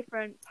like a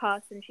different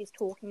person she's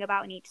talking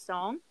about in each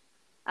song.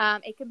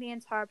 It can be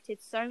interpreted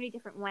so many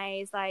different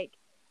ways. Like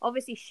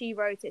obviously she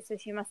wrote it, so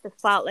she must have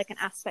felt like an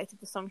aspect of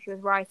the song she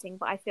was writing.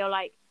 But I feel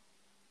like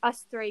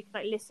us three could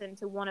like listen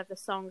to one of the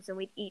songs and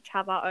we'd each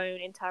have our own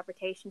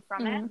interpretation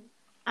from it.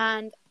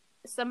 And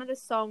some of the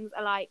songs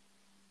are like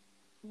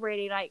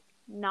really like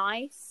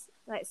nice,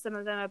 like some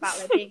of them are about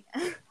like being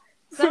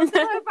some of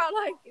them are about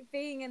like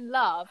being in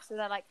love, so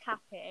they're like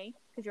happy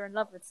because you're in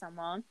love with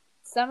someone.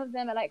 Some of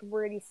them are like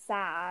really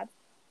sad,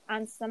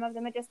 and some of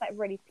them are just like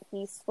really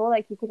peaceful,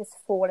 like you could just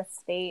fall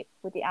asleep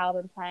with the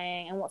album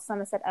playing. And what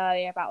Summer said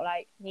earlier about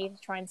like needing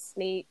to try and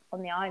sleep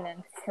on the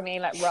island, for me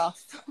like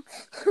rough.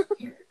 So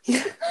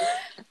yeah,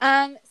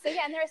 and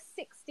there are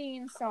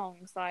 16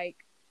 songs,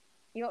 like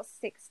you got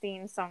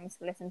 16 songs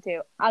to listen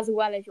to, as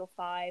well as your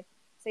 5.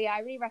 So yeah, I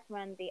really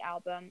recommend the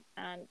album,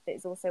 and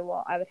it's also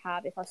what I would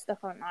have if I was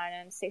stuck on an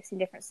island. 16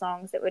 different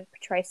songs that would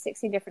portray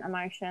 16 different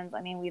emotions. I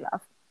mean, we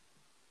love.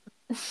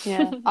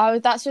 Yeah,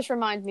 that's just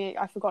reminded me.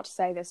 I forgot to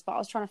say this, but I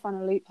was trying to find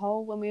a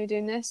loophole when we were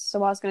doing this,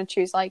 so I was going to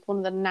choose like one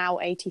of the Now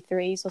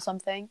 83s or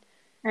something,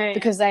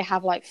 because they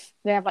have like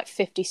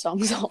 50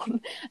 songs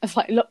on of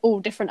like all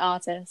different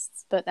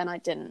artists. But then I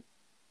didn't,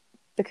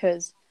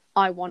 because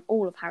I want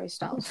all of Harry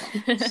Styles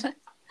songs.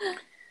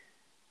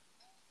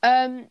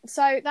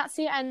 So that's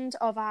the end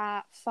of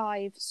our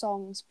 5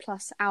 songs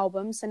plus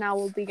album. So now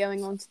we'll be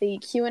going on to the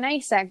Q&A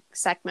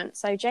segment.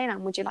 So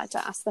Jane-Ann, would you like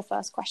to ask the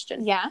first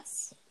question?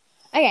 Yes.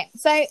 Okay,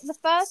 so the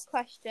first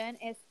question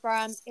is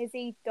from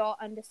Izzy._.b,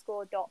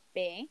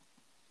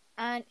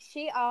 and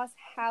she asked,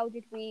 how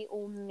did we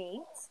all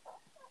meet?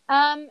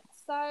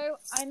 So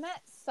I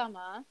met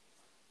Summer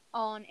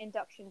on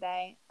induction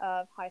day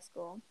of high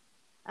school,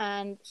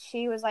 and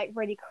she was like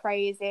really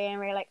crazy and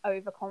really like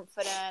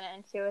overconfident,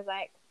 and she was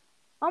like,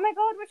 oh my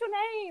god, what's your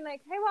name?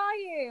 Like, who are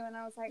you? And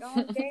I was like, oh,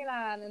 I'm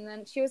Jaylan. And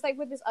then she was like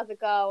with this other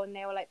girl, and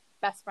they were like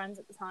best friends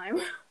at the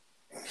time.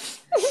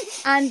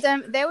 And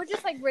they were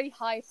just like really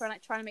hyper and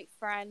like trying to make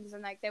friends,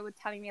 and like they were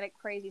telling me like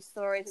crazy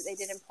stories that they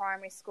did in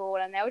primary school,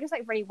 and they were just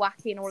like really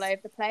wacky and all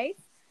over the place.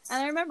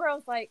 And I remember I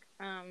was like,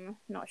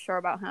 not sure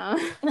about her.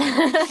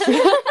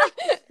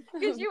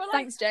 Because you were like,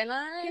 thanks,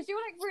 Jaylan. Because you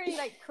were like really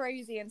like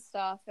crazy and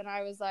stuff, and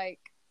I was like,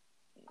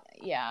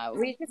 yeah,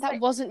 that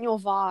wasn't your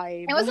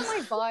vibe. It wasn't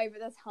my vibe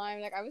at the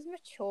time. Like I was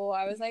mature.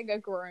 I was like a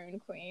grown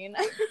queen.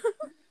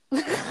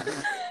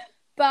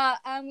 But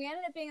we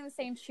ended up being in the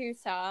same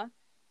tutor,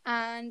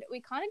 and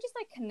we kind of just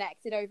like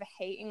connected over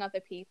hating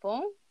other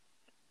people.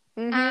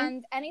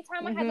 And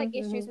anytime I had like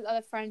issues with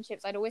other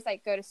friendships, I'd always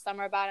like go to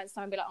Summer about it, and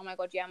Summer would be like, oh my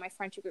god, yeah, my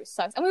friendship group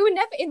sucks. And we were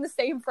never in the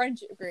same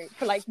friendship group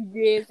for like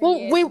years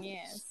and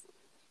years.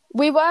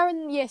 We were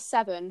in year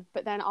 7,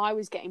 but then I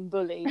was getting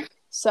bullied,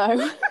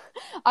 so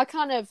I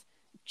kind of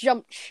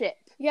jumped ship.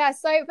 Yeah,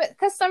 so but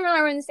because Summer and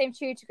I were in the same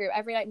tutor group,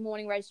 every like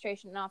morning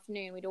registration and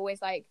afternoon, we'd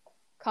always like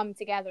come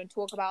together and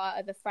talk about our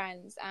other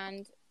friends.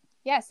 And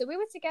yeah, so we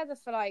were together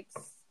for like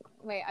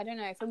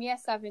from year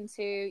 7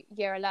 to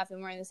year 11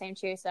 we were in the same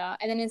tutor,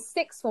 and then in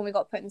 6th form we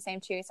got put in the same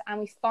tutor, and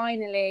we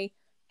finally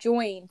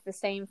joined the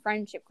same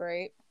friendship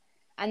group,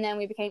 and then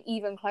we became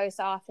even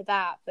closer after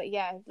that. But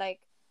yeah, like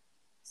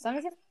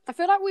I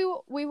feel like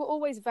we were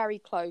always very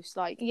close,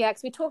 like yeah,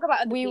 because we talk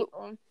about other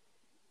people.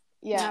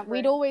 Yeah,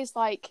 we'd always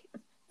like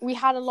we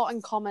had a lot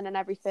in common and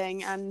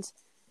everything, and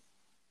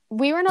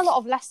we were in a lot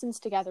of lessons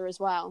together as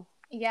well.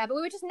 Yeah, but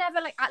we were just never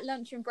like at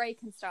lunch and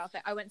break and stuff.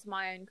 Like I went to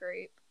my own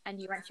group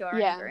and you went to your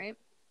own group.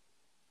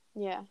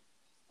 Yeah.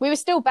 We were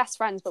still best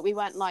friends, but we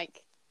weren't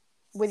like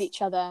with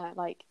each other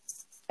like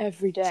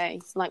every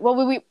day. Like, well,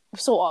 we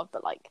sort of,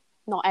 but like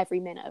not every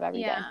minute of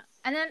every day. Yeah.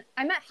 And then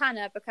I met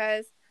Hannah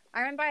because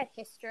I remember I had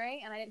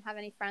history and I didn't have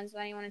any friends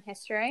with anyone in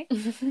history.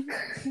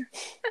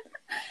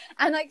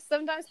 And like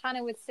sometimes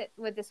Hannah would sit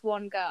with this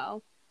one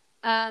girl.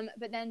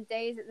 But then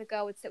days that the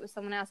girl would sit with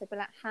someone else, I'd be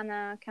like,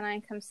 Hannah, can I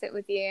come sit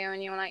with you?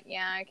 And you were like,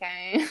 yeah,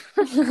 okay.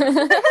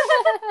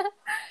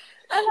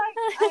 And like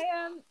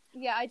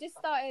I just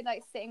started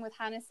like sitting with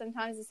Hannah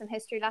sometimes in some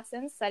history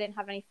lessons, so I didn't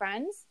have any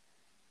friends.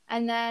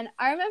 And then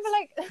I remember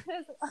like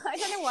I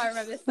don't know why I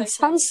remember this. It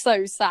sounds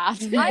so sad.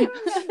 I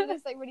remember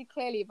this like really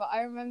clearly, but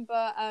I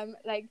remember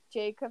like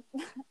Jacob,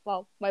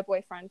 well, my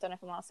boyfriend, don't know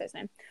if I'm allowed to say his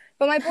name,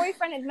 but my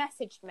boyfriend had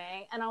messaged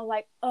me, and I was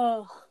like,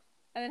 oh.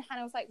 And then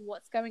Hannah was like,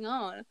 what's going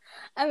on?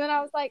 And then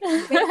I was like,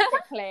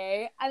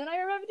 basically. And then I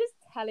remember just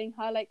telling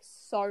her like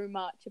so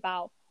much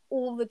about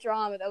all the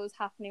drama that was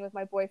happening with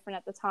my boyfriend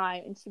at the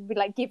time, and she'd be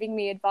like giving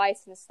me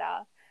advice and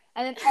stuff.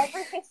 And then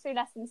every history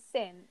lesson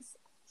since,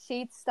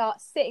 she'd start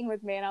sitting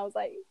with me, and I was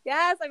like,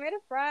 yes, I made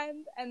a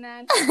friend. And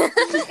then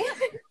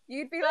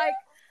you'd be like,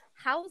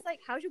 how's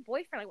your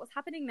boyfriend? Like, what's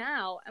happening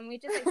now? And we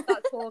just like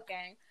start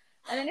talking.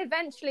 And then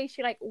eventually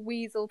she like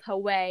weaseled her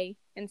way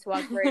into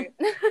our group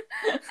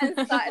and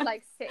started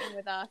like sitting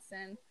with us,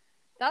 and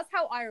that's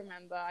how I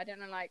remember. I don't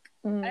know, like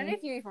I don't know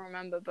if you even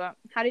remember, but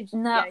how did you?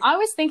 No, I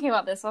was thinking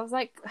about this. I was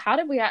like, how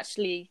did we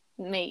actually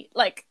meet?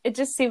 Like, it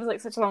just seems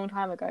like such a long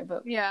time ago,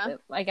 but yeah,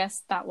 I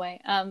guess that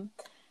way. And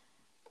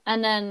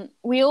then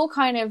we all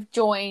kind of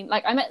joined.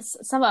 Like, I met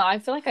Summer. I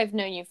feel like I've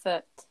known you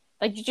for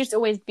like you've just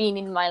always been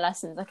in my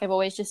lessons. Like, I've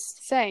always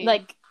just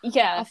like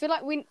I feel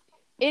like we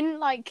in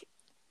like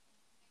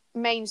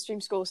mainstream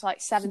schools,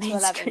 like 7 to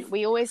 11,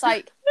 we always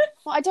like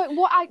what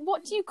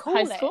do you call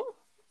high it? School?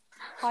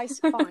 High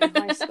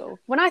school.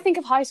 When I think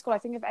of high school, I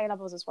think of A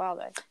levels as well,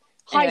 though.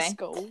 High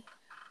school.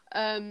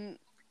 I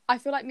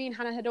feel like me and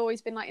Hannah had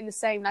always been like in the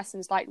same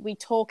lessons. Like we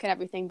talk and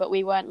everything, but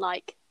we weren't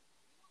like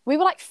we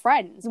were like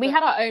friends. We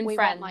had our own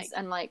friends, like,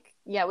 and like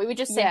we would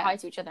just say hi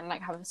to each other and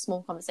like have a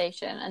small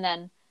conversation, and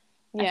then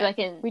I feel like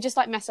we just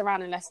like mess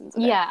around in lessons.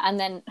 And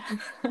then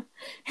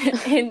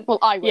well,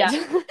 I would. Yeah.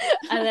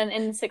 And then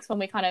in sixth form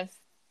we kind of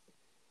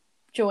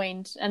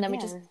joined, and then we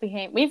just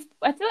became.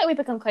 I feel like we've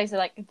become closer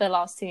like the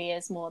last 2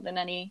 years more than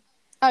any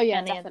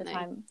definitely. other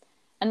time.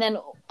 And then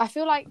I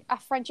feel like our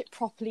friendship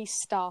properly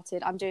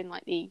started. I'm doing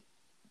like the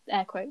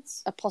air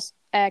quotes,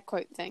 air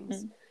quote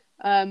things.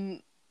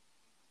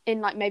 In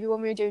like maybe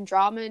when we were doing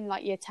drama in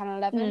like year 10 and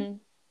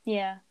 11.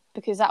 Yeah.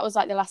 Because that was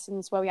like the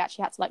lessons where we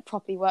actually had to like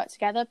properly work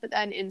together. But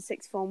then in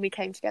sixth form we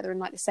came together in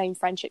like the same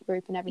friendship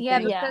group and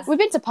everything. Yeah, we've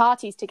been to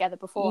parties together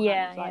before.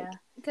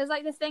 Because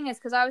like the thing is,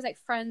 because I was like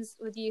friends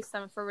with you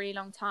Summer for a really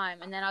long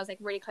time, and then I was like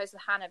really close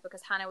with Hannah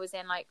because Hannah was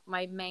in like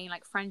my main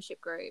like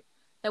friendship group.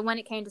 Then when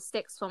it came to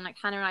sixth form, like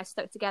Hannah and I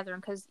stuck together,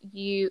 and because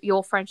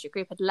your friendship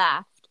group had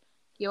left,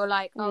 you were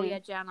like, oh yeah,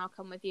 Jan, I'll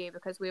come with you,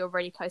 because we were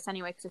really close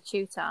anyway because of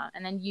tutor.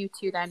 And then you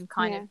two then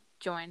kind of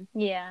join.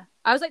 Yeah.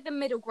 I was like the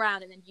middle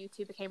ground, and then you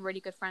two became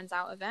really good friends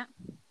out of it.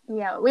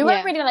 Yeah, we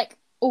weren't really like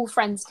all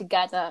friends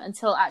together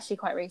until actually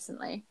quite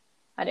recently.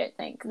 I don't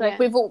think like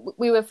we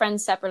were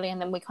friends separately,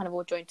 and then we kind of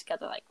all joined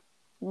together like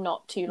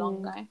not too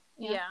long ago.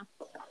 Yeah.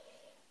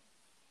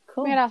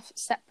 Cool. We had our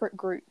separate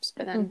groups,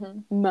 but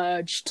then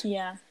merged.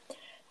 Yeah.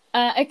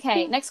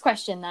 Okay, next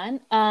question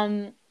then.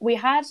 We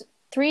had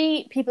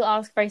 3 people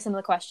ask very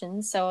similar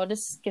questions, so I'll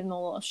just give them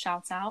all a little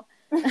shout out.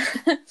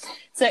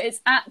 So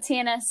it's at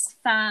TNS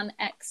fan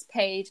X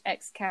page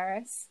X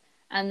Karis,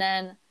 and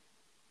then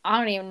I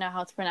don't even know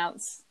how to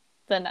pronounce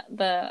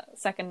the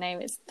second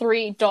name. It's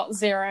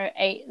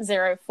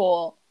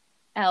 3.0804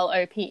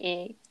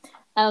 LOPE,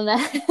 and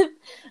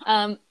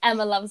then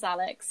Emma Loves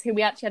Alex, who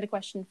we actually had a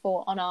question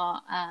for on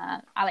our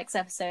Alex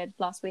episode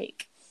last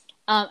week,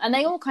 and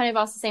they all kind of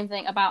asked the same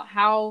thing about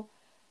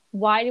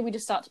why did we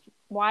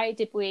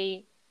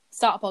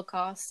start a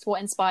podcast, what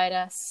inspired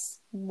us,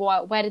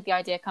 where did the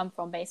idea come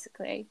from,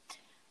 basically.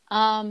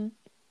 And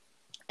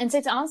so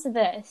to answer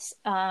this,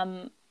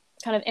 kind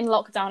of in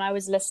lockdown, I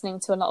was listening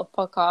to a lot of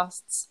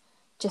podcasts,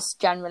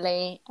 just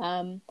generally.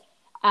 And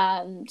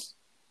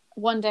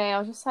one day I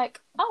was just like,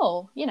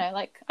 oh,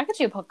 like I could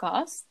do a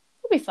podcast.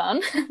 It'll be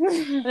fun.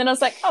 And then I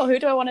was like, oh, who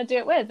do I want to do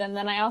it with? And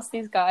then I asked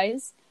these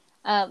guys,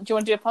 do you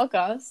want to do a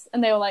podcast?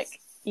 And they were like,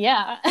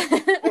 yeah.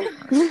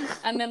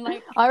 And then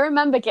like I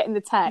remember getting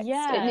the text.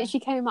 Yeah. It literally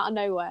came out of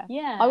nowhere.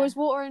 Yeah. I was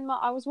watering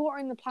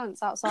the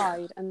plants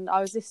outside, and I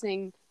was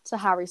listening to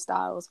Harry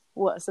Styles.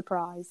 What a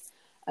surprise.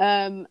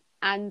 And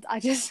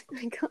I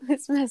got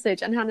this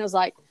message, and Hannah was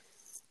like, do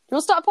you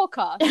want to start a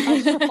podcast?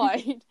 I just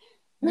replied,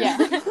 yeah.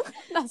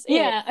 That's it.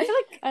 Yeah, I feel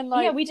like, and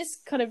like, we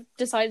just kind of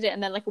decided it,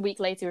 and then like a week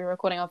later we were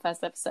recording our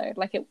first episode.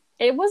 Like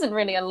it wasn't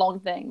really a long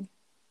thing.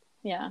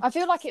 Yeah. I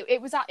feel like it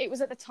was at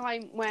the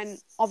time when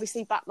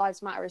obviously Black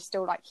Lives Matter is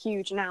still like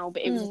huge now,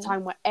 but it was a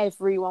time where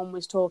everyone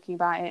was talking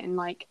about it, and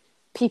like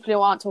people who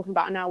aren't talking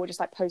about it now were just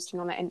like posting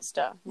on their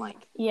Insta, like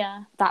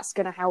that's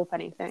gonna help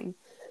anything.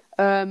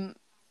 And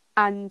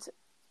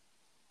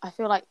I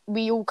feel like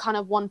we all kind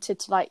of wanted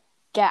to like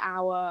get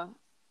our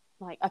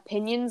like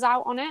opinions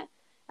out on it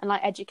and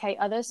like educate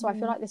others. So I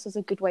feel like this was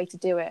a good way to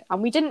do it,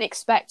 and we didn't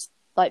expect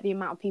like the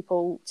amount of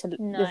people to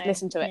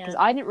listen to it, because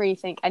I didn't really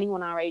think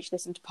anyone our age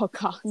listened to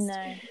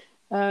podcasts.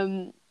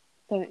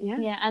 But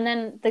yeah, and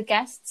then the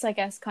guests, I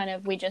guess, kind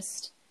of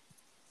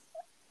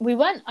we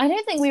weren't. I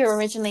don't think we were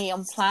originally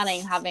on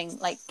planning having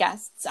like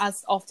guests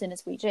as often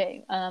as we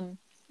do. And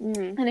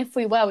if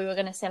we were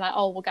going to say like,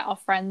 oh, we'll get our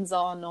friends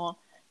on or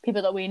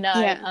people that we know.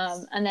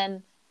 And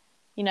then,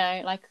 you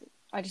know, like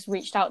I just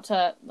reached out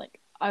to like,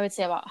 I would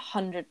say about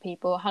 100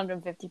 people,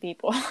 150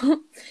 people,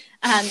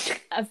 and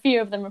a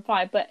few of them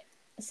replied. But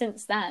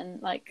since then,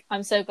 like,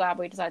 I'm so glad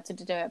we decided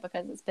to do it,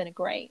 because it's been a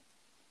great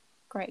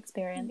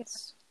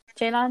experience.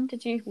 Jaylan,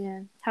 did you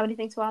have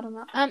anything to add on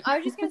that? I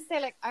was just going to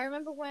say, like, I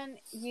remember when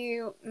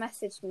you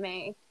messaged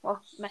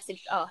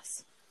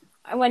us,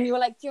 when you were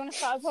like, do you want to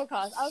start a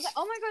podcast? I was like,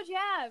 oh my god,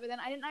 yeah. But then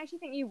I didn't actually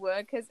think you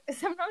would, because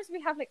sometimes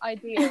we have like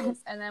ideas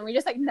and then we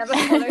just like never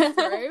follow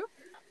through.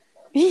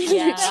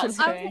 Yeah, I was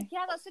like,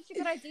 yeah, that's such a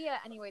good idea.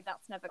 Anyway,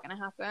 that's never going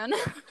to happen.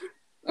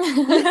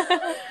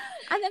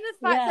 And then the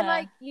fact that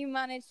like you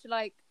managed to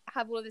like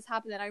have all of this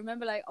happen, and I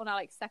remember like on our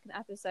like second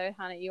episode,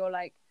 Hannah, you were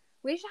like,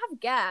 we should have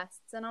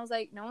guests, and I was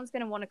like, no one's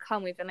going to want to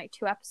come, we've done like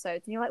 2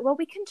 episodes, and you're like, well,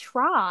 we can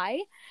try,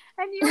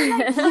 and you were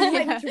like,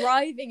 like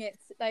driving it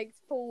like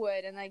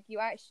forward, and like you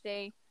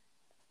actually,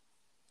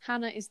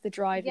 Hannah is the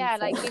driving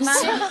force. Like you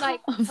managed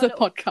like of the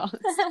podcast.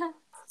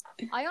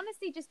 I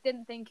honestly just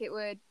didn't think it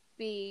would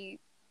be,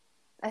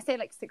 I say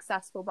like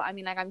successful, but I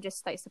mean like I'm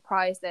just like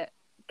surprised that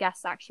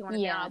guests actually want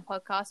to be on our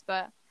podcast.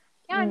 But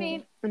yeah, I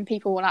mean, and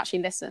people will actually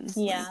listen.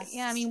 Yeah,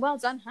 I mean, well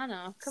done,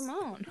 Hannah. Come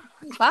on,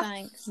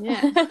 thanks.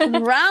 Yeah,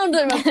 round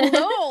of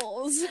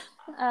applause.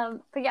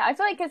 But yeah, I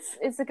feel like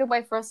it's a good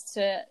way for us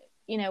to,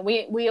 you know,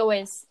 we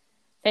always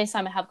FaceTime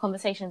and have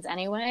conversations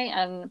anyway,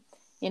 and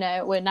you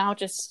know, we're now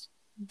just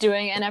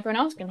doing it and everyone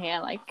else can hear.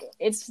 Like,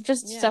 it's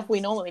just stuff we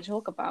normally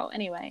talk about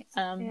anyway.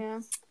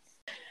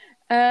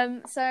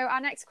 So our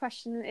next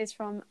question is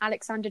from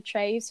Alexandra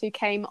Traves, who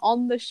came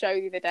on the show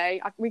the other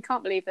day. We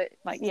can't believe that,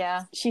 like,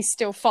 she's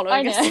still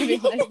following us, to be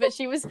honest. But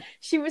she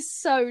was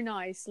so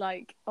nice.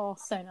 Like, oh,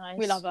 so nice.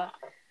 We love her.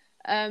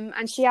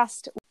 And she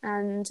asked,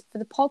 and for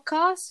the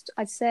podcast,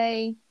 I'd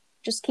say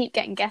just keep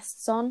getting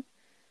guests on,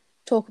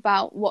 talk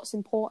about what's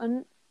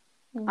important.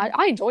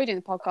 I enjoy doing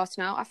the podcast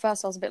now. At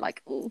first, I was a bit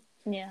like, what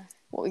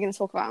are we going to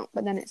talk about?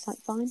 But then it's like,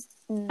 fine.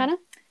 Hannah?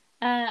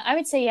 I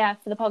would say,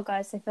 for the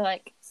podcast, I feel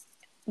like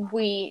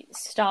we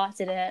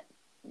started it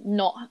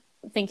not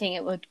thinking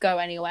it would go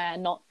anywhere,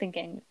 not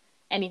thinking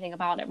anything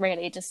about it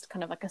really, just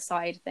kind of like a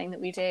side thing that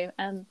we do.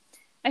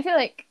 I feel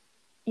like,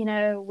 you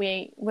know,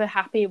 we're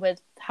happy with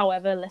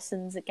however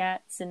listens it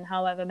gets and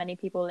however many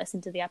people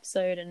listen to the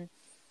episode, and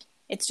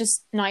it's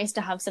just nice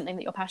to have something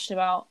that you're passionate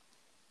about,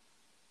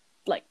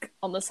 like,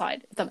 on the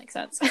side, if that makes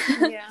sense.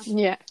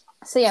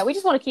 So we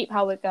just want to keep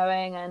how we're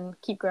going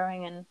and keep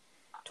growing and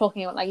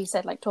talking about, like you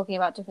said, like talking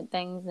about different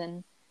things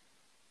and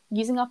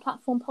using our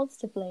platform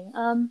positively.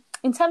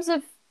 In terms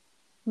of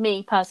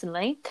me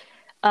personally,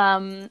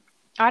 I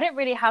don't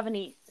really have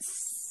any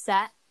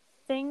set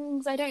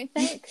things, I don't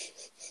think.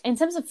 In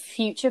terms of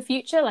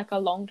future, like a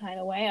long time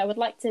away, I would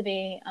like to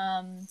be,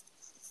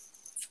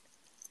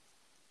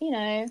 you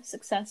know,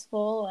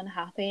 successful and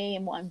happy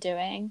in what I'm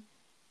doing.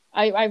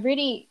 I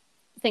really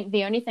think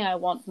the only thing I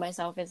want for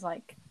myself is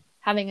like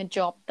having a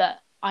job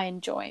that I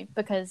enjoy,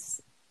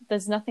 because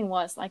there's nothing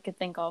worse I could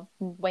think of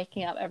than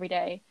waking up every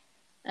day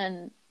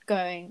and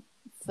going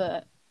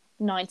for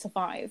 9 to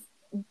 5,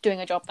 doing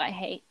a job that I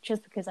hate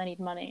just because I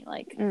need money.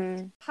 Like,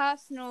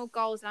 personal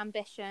goals and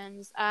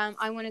ambitions,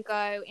 I want to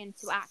go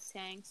into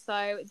acting.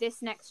 So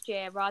this next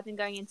year, rather than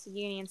going into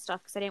uni and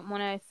stuff, because I didn't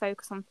want to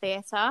focus on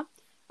theatre,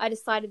 I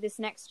decided this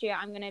next year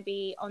I'm going to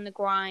be on the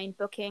grind,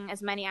 booking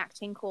as many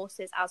acting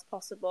courses as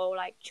possible,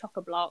 like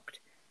chock-a-blocked.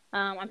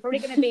 I'm probably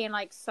going to be in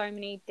like so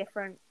many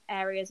different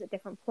areas at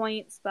different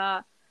points,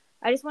 but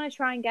I just want to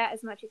try and get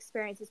as much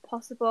experience as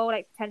possible,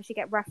 like potentially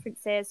get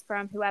references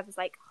from whoever's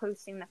like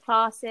hosting the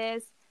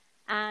classes.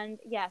 And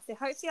so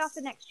hopefully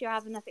after next year I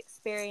have enough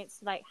experience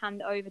to like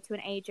hand it over to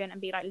an agent and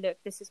be like, look,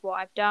 this is what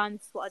I've done,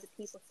 this is what other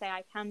people say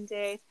I can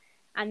do,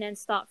 and then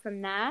start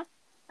from there.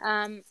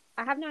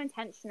 I have no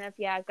intention of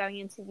going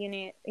into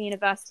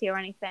university or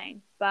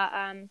anything, but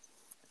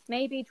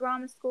maybe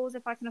drama schools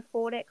if I can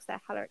afford it, because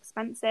they're hella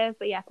expensive.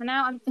 But for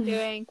now I'm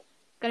going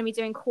to be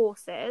doing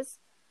courses,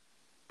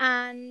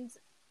 and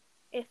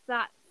if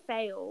that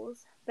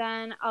fails,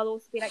 then I'll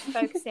also be like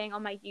focusing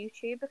on my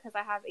YouTube, because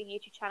I have a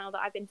YouTube channel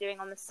that I've been doing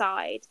on the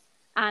side,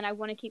 and I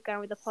want to keep going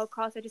with the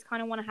podcast. I just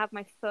kind of want to have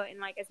my foot in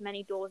like as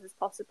many doors as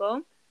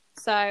possible.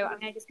 So I'm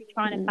going to just be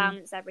trying to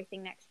balance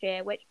everything next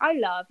year, which I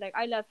love. Like,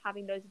 I love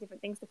having loads of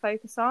different things to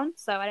focus on.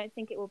 So I don't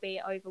think it will be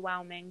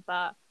overwhelming,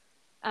 but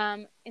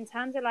In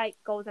terms of like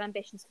goals and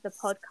ambitions for the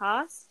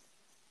podcast,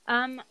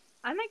 I'm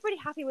like really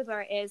happy with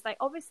where it is. Like,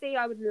 obviously,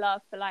 I would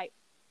love for like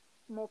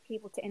more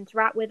people to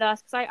interact with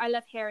us, because I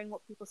love hearing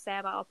what people say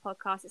about our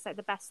podcast. It's like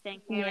the best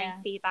thing, hearing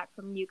feedback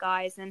from you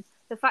guys, and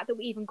the fact that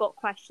we even got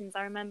questions.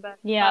 I remember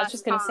I was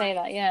just gonna say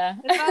that.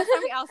 The first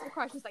time we asked the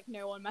questions, like,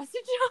 no one messaged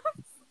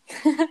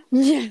us.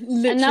 Yeah,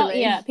 literally. And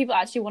now, people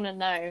actually want to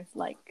know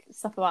like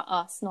stuff about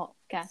us, not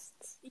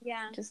guests.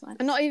 Yeah, just like,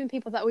 and not even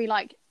people that we're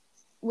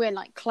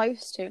like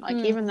close to, like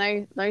even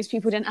though those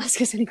people didn't ask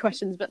us any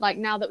questions, but like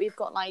now that we've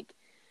got like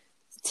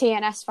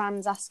TNS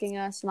fans asking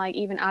us, and like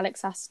even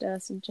Alex asked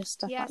us, and just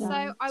stuff like that.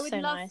 So I would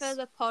love nice. for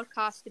the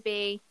podcast to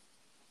be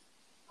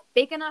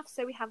big enough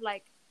so we have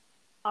like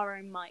our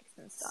own mics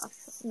and stuff.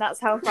 That's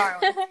how far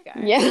I want to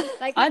go. Yeah,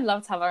 like, I'd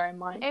love to have our own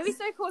mic. it'd be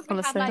so cool if we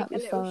Honestly, had like a that'd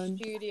be little fun.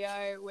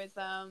 studio with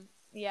a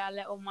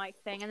little mic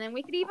thing, and then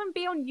we could even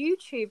be on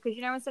YouTube, because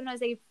you know when sometimes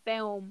they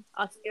film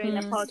us doing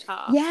the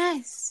podcast.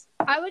 Yes,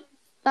 I would.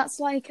 that's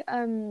like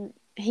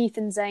Heath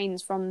and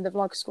Zane's from the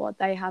Vlog Squad.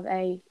 They have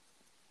a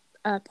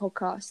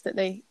podcast that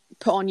they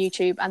put on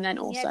YouTube, and then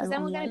also because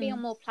then we're online. going to be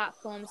on more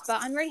platforms.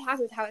 But I'm really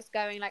happy with how it's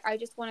going. Like, I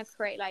just want to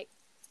create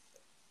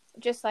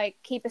just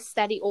keep a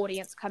steady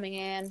audience coming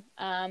in.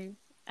 And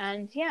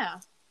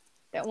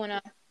don't want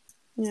to.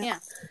 Yeah.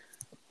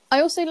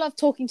 I also love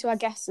talking to our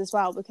guests as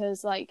well,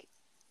 because like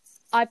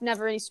I've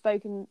never really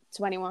spoken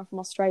to anyone from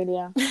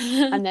Australia,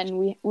 and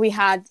then we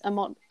had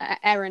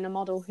Erin, a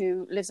model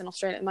who lives in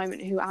Australia at the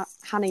moment, who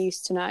Hannah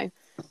used to know,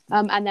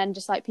 and then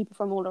just like people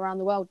from all around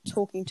the world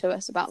talking to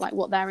us about like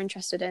what they're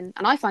interested in,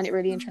 and I find it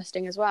really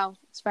interesting as well.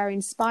 It's very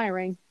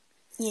inspiring.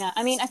 Yeah,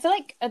 I mean, I feel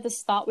like at the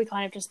start we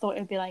kind of just thought it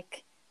would be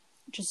like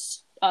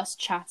just us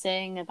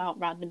chatting about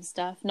random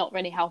stuff, not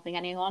really helping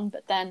anyone,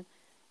 but then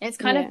it's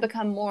kind of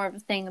become more of a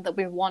thing that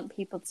we want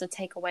people to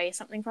take away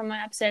something from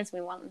our episodes.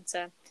 We want them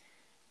to,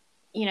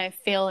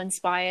 feel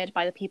inspired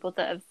by the people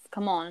that have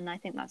come on, and I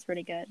think that's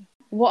really good.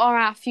 What are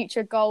our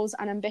future goals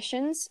and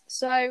ambitions?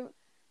 So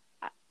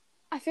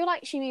I feel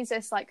like she means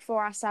this like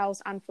for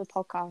ourselves and for the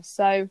podcast.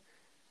 So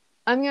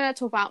I'm going to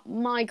talk about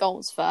my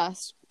goals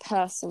first,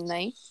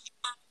 personally.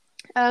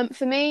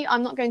 For me,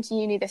 I'm not going to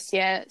uni this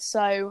year,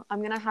 so I'm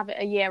going to have it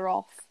a year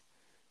off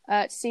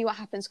to see what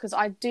happens, because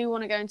I do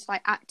want to go into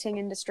like acting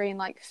industry and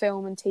like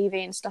film and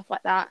TV and stuff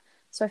like that.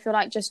 So I feel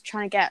like just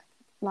trying to get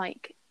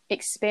like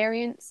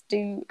experience,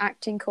 do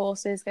acting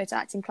courses, go to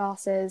acting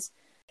classes.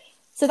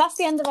 So that's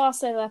the end of our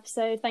solo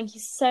episode. Thank you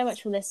so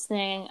much for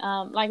listening.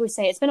 Like we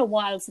say, it's been a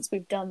while since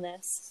we've done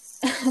this.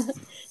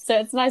 So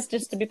it's nice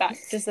just to be back,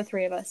 just the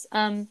three of us.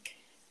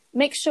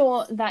 Make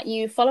sure that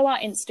you follow our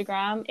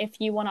Instagram if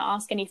you want to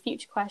ask any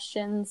future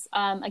questions.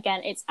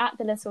 Again, it's at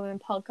the Little Women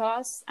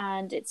Podcast,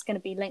 and it's going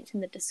to be linked in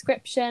the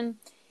description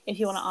if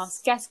you want to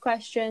ask guest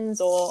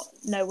questions or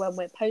know when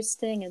we're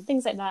posting and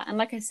things like that. And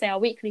like I say, our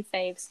weekly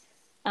faves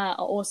are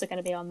also going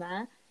to be on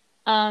there.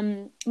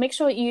 Make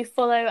sure you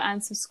follow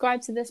and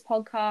subscribe to this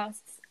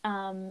podcast,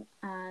 and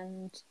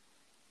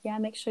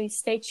make sure you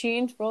stay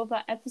tuned for all of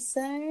our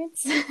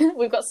episodes.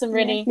 We've got some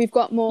really we've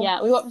got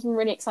more we've got some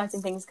really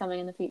exciting things coming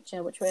in the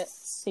future, which we're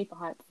super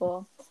hyped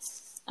for.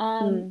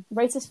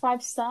 Rate us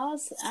 5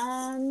 stars,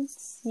 and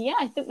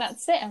I think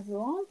that's it,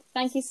 everyone.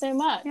 Thank you so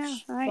much. all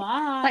right.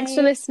 Bye. Thanks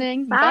for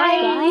listening.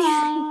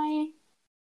 Bye.